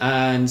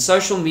 And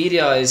social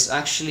media is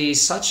actually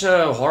such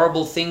a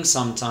horrible thing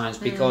sometimes,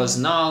 because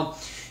now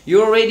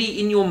you're already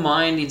in your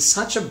mind in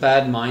such a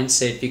bad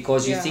mindset,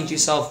 because you think to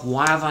yourself,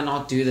 why have I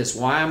not do this?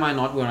 Why am I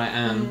not where I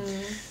am?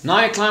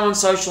 Now you climb on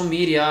social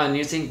media and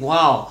you think,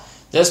 wow,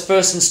 this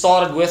person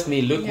started with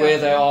me, look where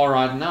they are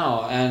right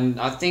now. And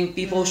I think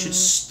people should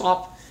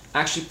stop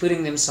actually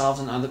putting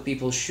themselves in other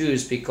people's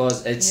shoes,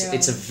 because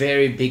it's a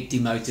very big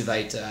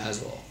demotivator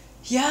as well.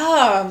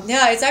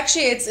 It's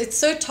actually it's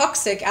so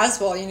toxic as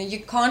well. You know, you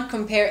can't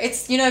compare.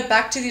 It's, you know,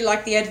 back to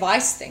the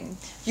advice thing.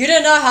 You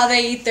don't know how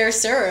they eat their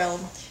cereal.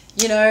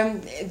 You know,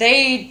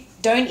 they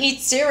don't eat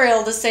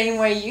cereal the same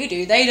way you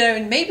do.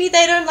 Maybe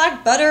they don't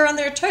like butter on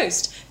their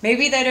toast.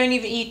 Maybe they don't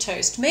even eat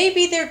toast.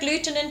 Maybe they're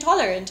gluten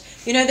intolerant.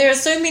 You know, there are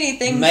so many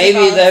things.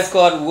 Maybe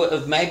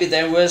maybe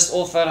they're worse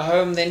off at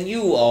home than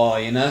you are,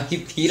 you know.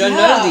 You don't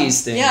know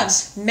these things. Yeah.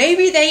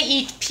 Maybe they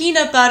eat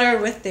peanut butter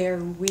with their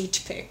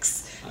wheat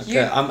picks.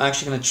 Okay, I'm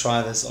actually going to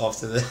try this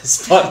after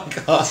this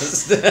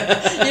podcast.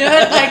 You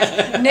know,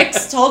 like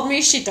Nix told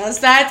me she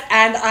does that,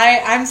 and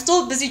I'm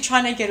still busy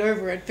trying to get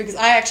over it because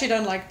I actually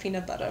don't like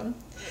peanut butter.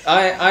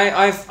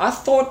 I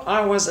thought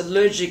I was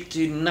allergic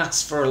to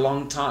nuts for a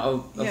long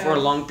time, for a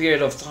long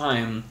period of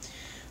time,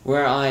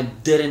 where I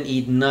didn't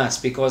eat nuts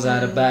because I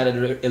had a bad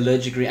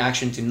allergic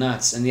reaction to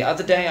nuts. And the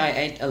other day I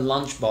ate a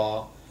lunch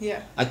bar.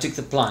 Yeah. I took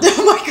the plunge.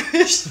 Oh my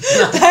gosh.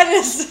 That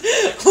is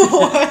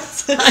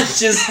what?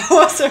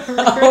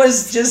 I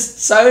was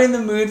just so in the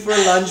mood for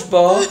a lunch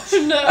bar.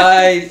 No.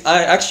 I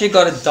actually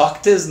got a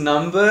doctor's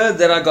number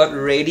that I got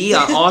ready.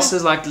 I asked her,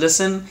 like,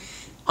 listen,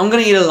 I'm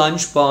going to eat a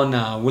lunch bar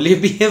now. Will you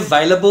be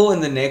available in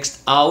the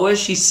next hour?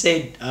 She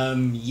said,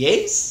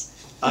 yes,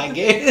 I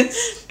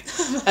guess.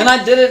 And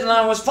I did it and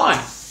I was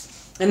fine.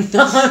 And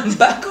now I'm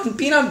back on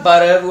peanut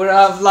butter where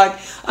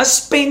I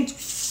spent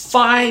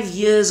 5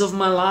 years of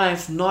my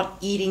life not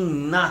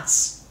eating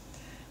nuts.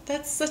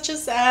 That's such a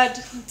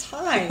sad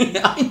time.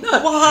 I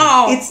know.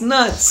 Wow. It's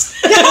nuts.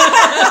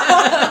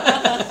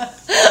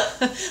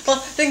 Well,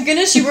 thank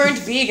goodness you weren't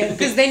vegan,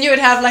 because then you would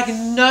have like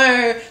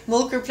no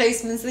milk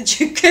replacements that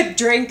you could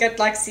drink at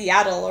like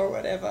Seattle or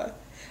whatever.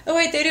 Oh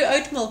wait, they do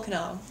oat milk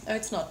now. Oh,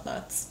 it's not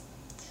nuts.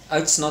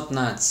 Oats Not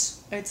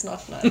Nuts. Oats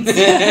Not Nuts.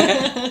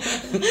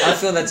 I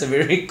feel that's a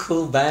very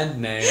cool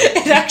band name.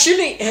 It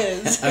actually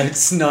is.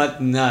 Oats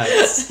Not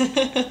Nuts.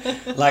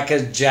 Like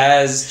a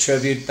jazz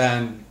tribute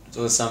band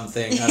or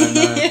something. I don't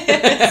know.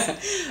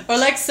 Yes. Or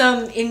like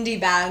some indie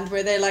band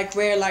where they like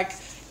wear like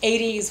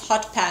 80s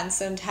hot pants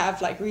and have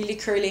like really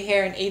curly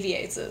hair and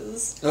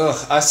aviators.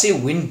 Ugh, I see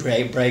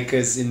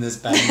windbreakers in this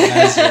band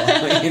as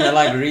well. You know,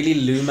 like really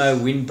Lumo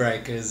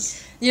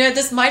windbreakers. You know,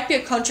 this might be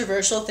a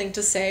controversial thing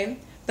to say,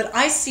 but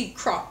I see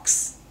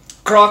Crocs.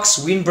 Crocs,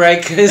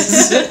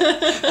 windbreakers,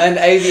 and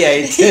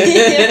aviators.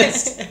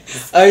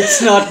 Yes.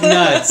 Oats Not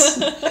Nuts.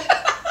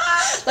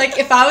 Like,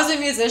 if I was a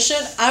musician,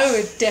 I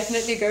would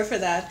definitely go for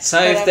that.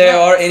 So if there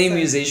are any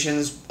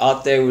musicians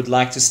out there who would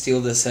like to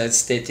steal this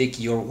aesthetic,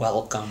 you're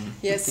welcome.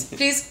 Yes,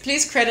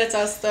 please credit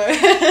us though.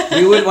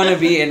 We would want to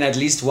be in at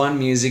least one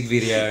music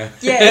video.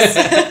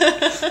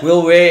 Yes.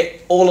 We'll wear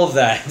all of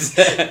that.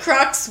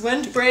 Crocs,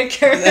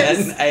 windbreakers.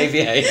 And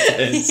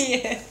aviators.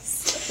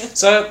 Yes.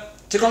 So,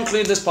 to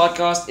conclude this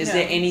podcast, is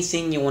there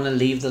anything you want to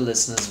leave the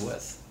listeners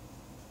with?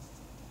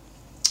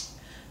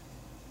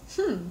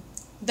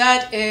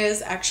 That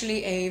is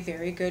actually a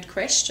very good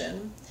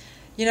question.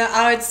 You know,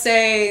 I would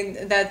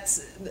say that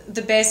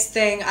the best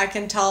thing I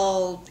can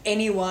tell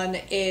anyone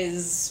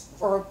is,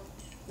 or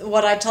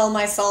what I tell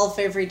myself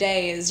every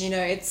day is, you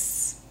know,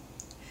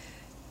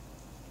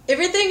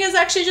 everything is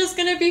actually just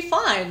going to be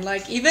fine.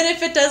 Like, even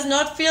if it does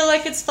not feel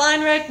like it's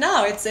fine right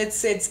now,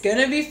 it's going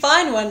to be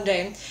fine one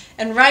day.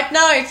 And right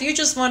now, if you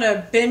just want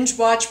to binge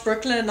watch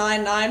Brooklyn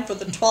Nine-Nine for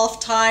the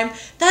 12th time,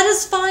 that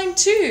is fine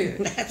too.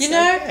 That's you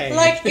know, okay.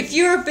 like if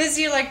you're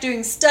busy like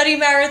doing study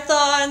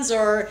marathons,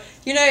 or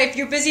you know, if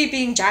you're busy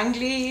being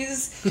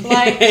janglies,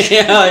 like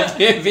yeah, if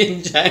you're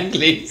being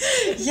janglies.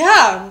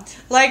 Yeah,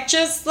 like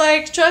just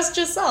like trust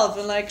yourself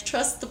and like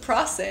trust the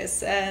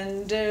process,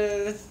 and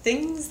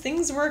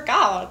things work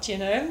out. You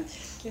know.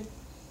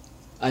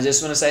 I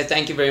just want to say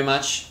thank you very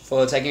much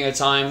for taking your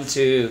time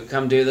to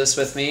come do this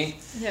with me.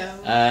 Yeah.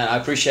 I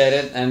appreciate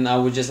it, and I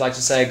would just like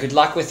to say good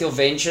luck with your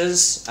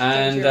ventures,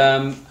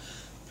 and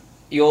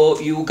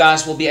you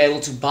guys will be able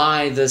to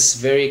buy this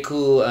very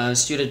cool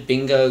student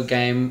bingo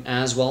game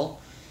as well.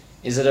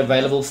 Is it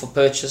available for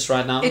purchase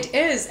right now? It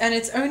is, and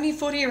it's only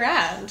 40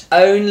 Rand.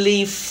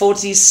 Only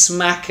 40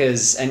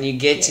 smackers, and you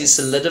get to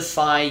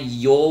solidify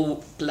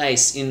your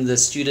place in the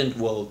student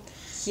world.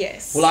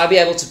 Yes. Will I be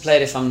able to play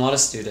it if I'm not a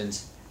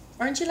student?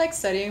 Aren't you like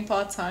studying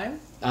part-time?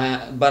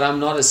 But I'm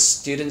not a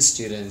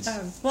student.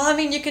 Oh. Well, I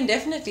mean, you can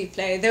definitely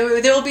play. There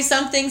will be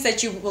some things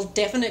that you will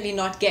definitely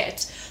not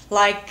get,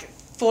 like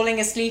falling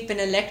asleep in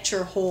a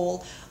lecture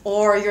hall,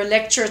 or your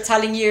lecturer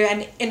telling you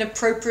an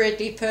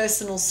inappropriately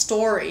personal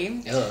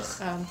story. Ugh.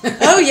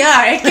 Oh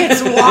yeah, it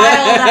gets wild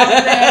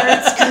out there.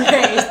 It's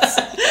great.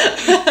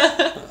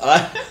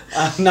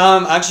 Now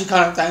I'm actually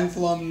kind of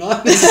thankful I'm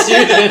not a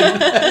student.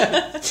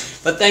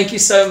 But thank you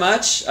so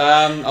much.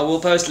 I will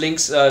post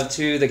links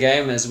to the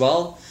game as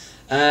well.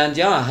 And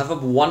yeah, have a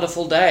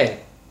wonderful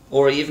day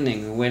or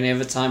evening,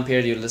 whenever time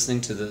period you're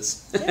listening to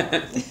this.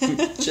 Yeah.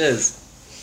 Cheers.